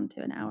it down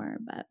to an hour.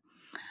 But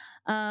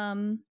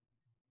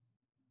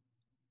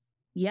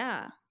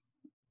yeah.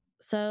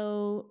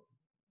 So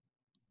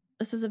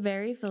This was a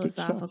very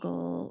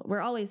philosophical,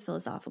 we're always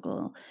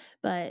philosophical,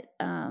 but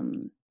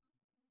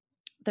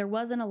there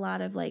wasn't a lot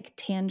of like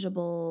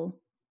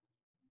tangible,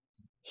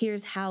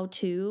 here's how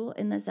to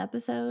in this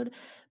episode,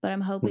 but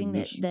I'm hoping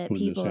that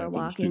people are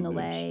walking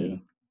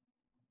away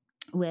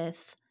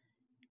with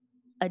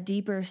a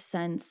deeper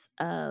sense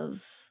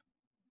of,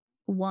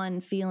 one,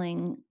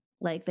 feeling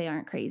like they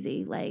aren't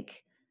crazy,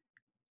 like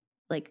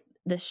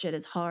this shit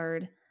is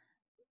hard,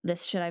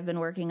 this shit I've been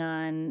working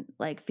on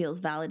like feels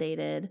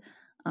validated.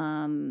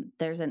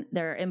 There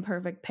are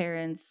imperfect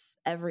parents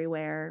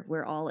everywhere.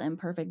 We're all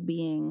imperfect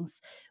beings.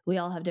 We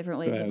all have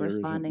different ways of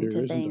responding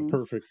to things. There isn't a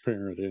perfect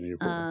parent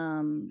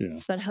anywhere.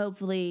 But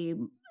hopefully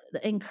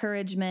the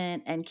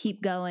encouragement and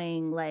keep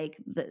going, like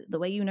the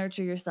way you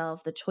nurture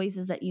yourself, the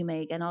choices that you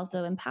make, and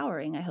also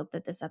empowering. I hope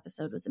that this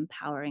episode was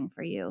empowering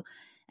for you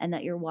and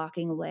that you're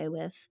walking away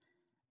with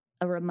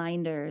a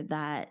reminder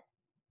that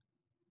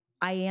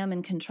I am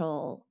in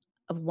control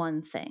of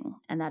one thing,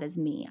 and that is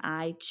me.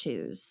 I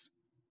choose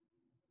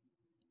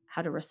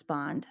how to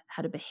respond,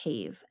 how to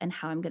behave, and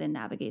how I'm going to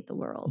navigate the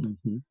world.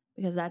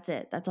 Because that's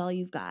it. That's all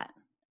you've got.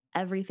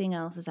 Everything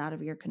else is out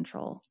of your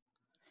control.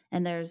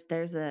 And there's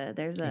a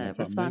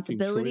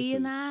responsibility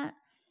in that,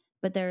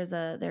 but there's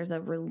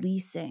a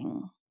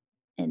releasing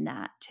in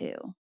that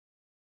too.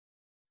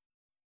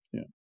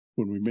 Yeah.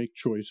 When we make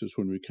choices,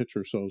 when we catch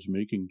ourselves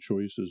making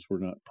choices we're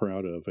not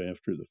proud of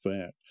after the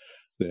fact,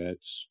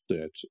 that's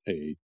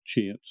a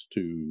chance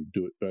to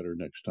do it better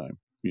next time.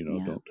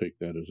 Don't take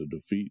that as a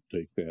defeat.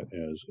 Take that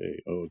as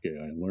okay,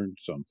 I learned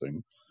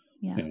something.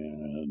 Yeah.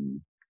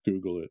 And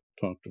Google it,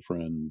 talk to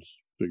friends,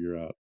 figure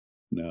out.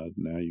 Now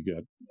you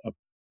got a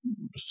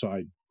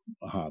side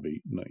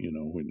hobby.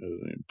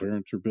 When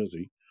parents are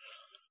busy,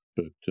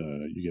 but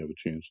you have a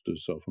chance to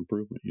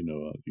self-improvement. You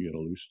got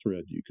a loose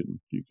thread you can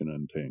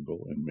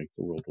untangle and make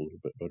the world a little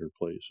bit better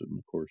place in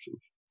the course of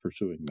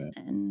pursuing that.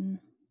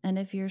 And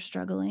if you're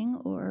struggling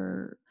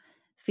or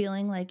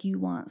feeling like you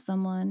want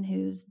someone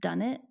who's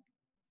done it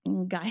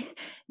and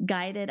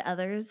guided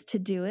others to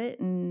do it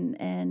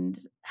and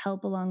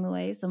help along the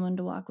way, someone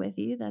to walk with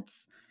you,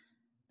 that's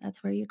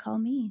where you call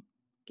me.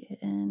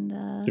 And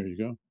there you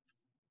go.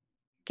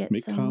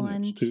 Make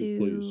comments too,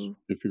 please,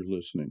 if you're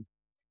listening.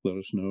 Let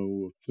us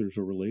know if there's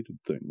a related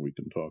thing we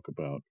can talk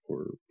about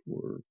or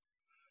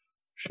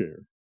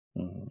share.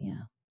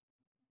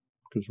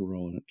 Because we're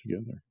all in it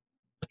together.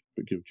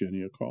 But give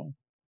Jenny a call.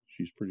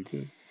 She's pretty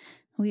good.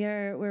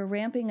 We're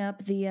ramping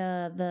up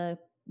the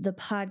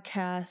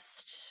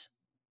podcast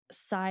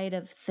side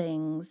of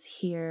things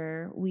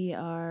here.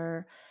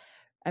 We're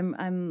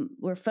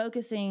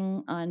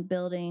focusing on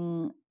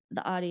building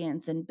the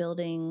audience and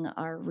building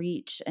our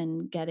reach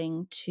and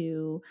getting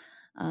to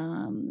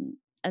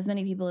as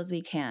many people as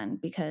we can,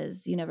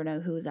 because you never know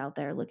who's out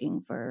there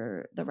looking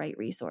for the right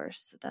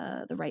resource,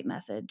 the right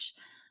message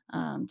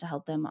to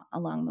help them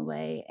along the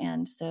way.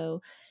 And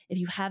so if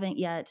you haven't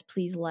yet,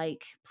 please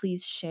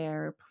please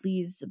share,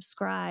 please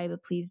subscribe,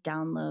 please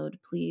download,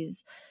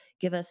 please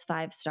give us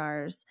 5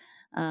 stars,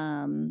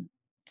 send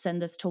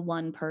this to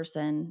one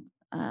person,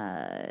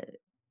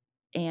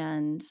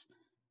 and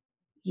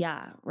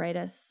write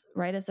us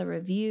a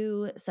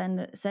review,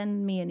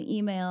 send me an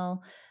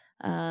email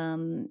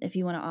if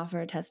you want to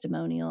offer a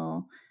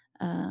testimonial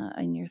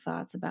and your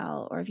thoughts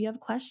about, or if you have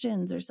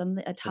questions or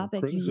a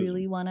topic you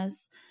really want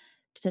us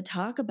to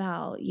talk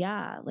about,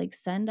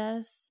 send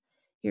us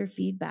your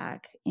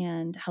feedback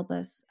and help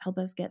us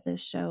get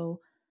this show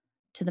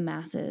to the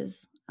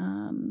masses.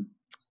 You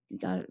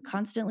got to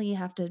constantly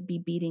have to be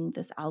beating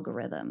this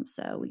algorithm,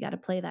 so we got to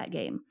play that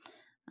game.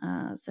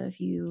 So if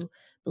you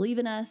believe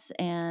in us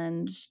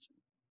and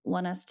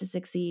want us to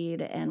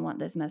succeed and want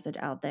this message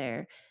out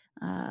there,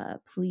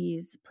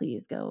 please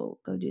go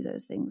do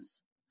those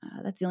things.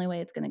 That's the only way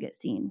it's going to get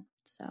seen.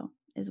 So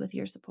is with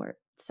your support.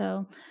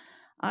 So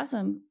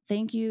awesome.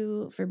 Thank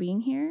you for being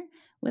here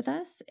with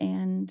us,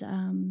 and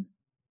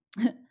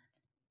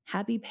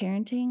happy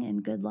parenting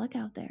and good luck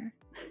out there.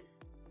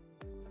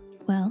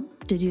 Well,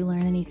 did you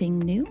learn anything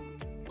new?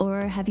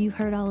 Or have you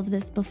heard all of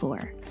this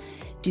before?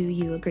 Do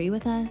you agree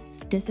with us,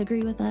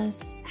 disagree with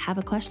us, have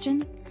a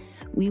question?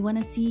 We want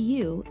to see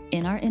you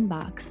in our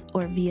inbox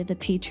or via the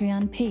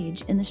Patreon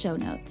page in the show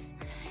notes.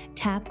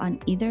 Tap on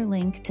either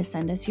link to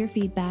send us your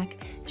feedback,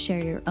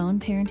 share your own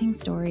parenting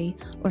story,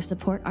 or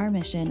support our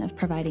mission of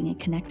providing a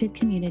connected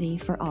community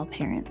for all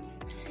parents.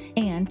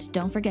 And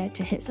don't forget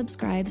to hit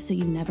subscribe so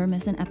you never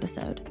miss an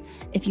episode.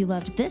 If you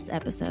loved this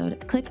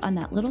episode, click on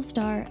that little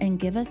star and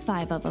give us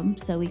 5 of them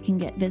so we can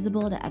get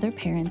visible to other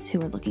parents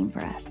who are looking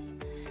for us.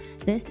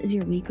 This is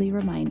your weekly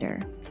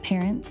reminder.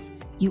 Parents,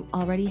 you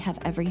already have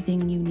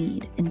everything you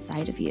need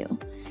inside of you.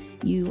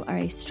 You are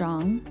a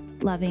strong,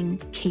 loving,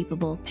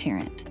 capable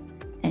parent.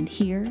 And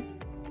here,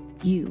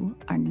 you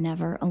are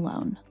never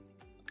alone.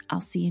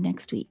 I'll see you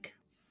next week.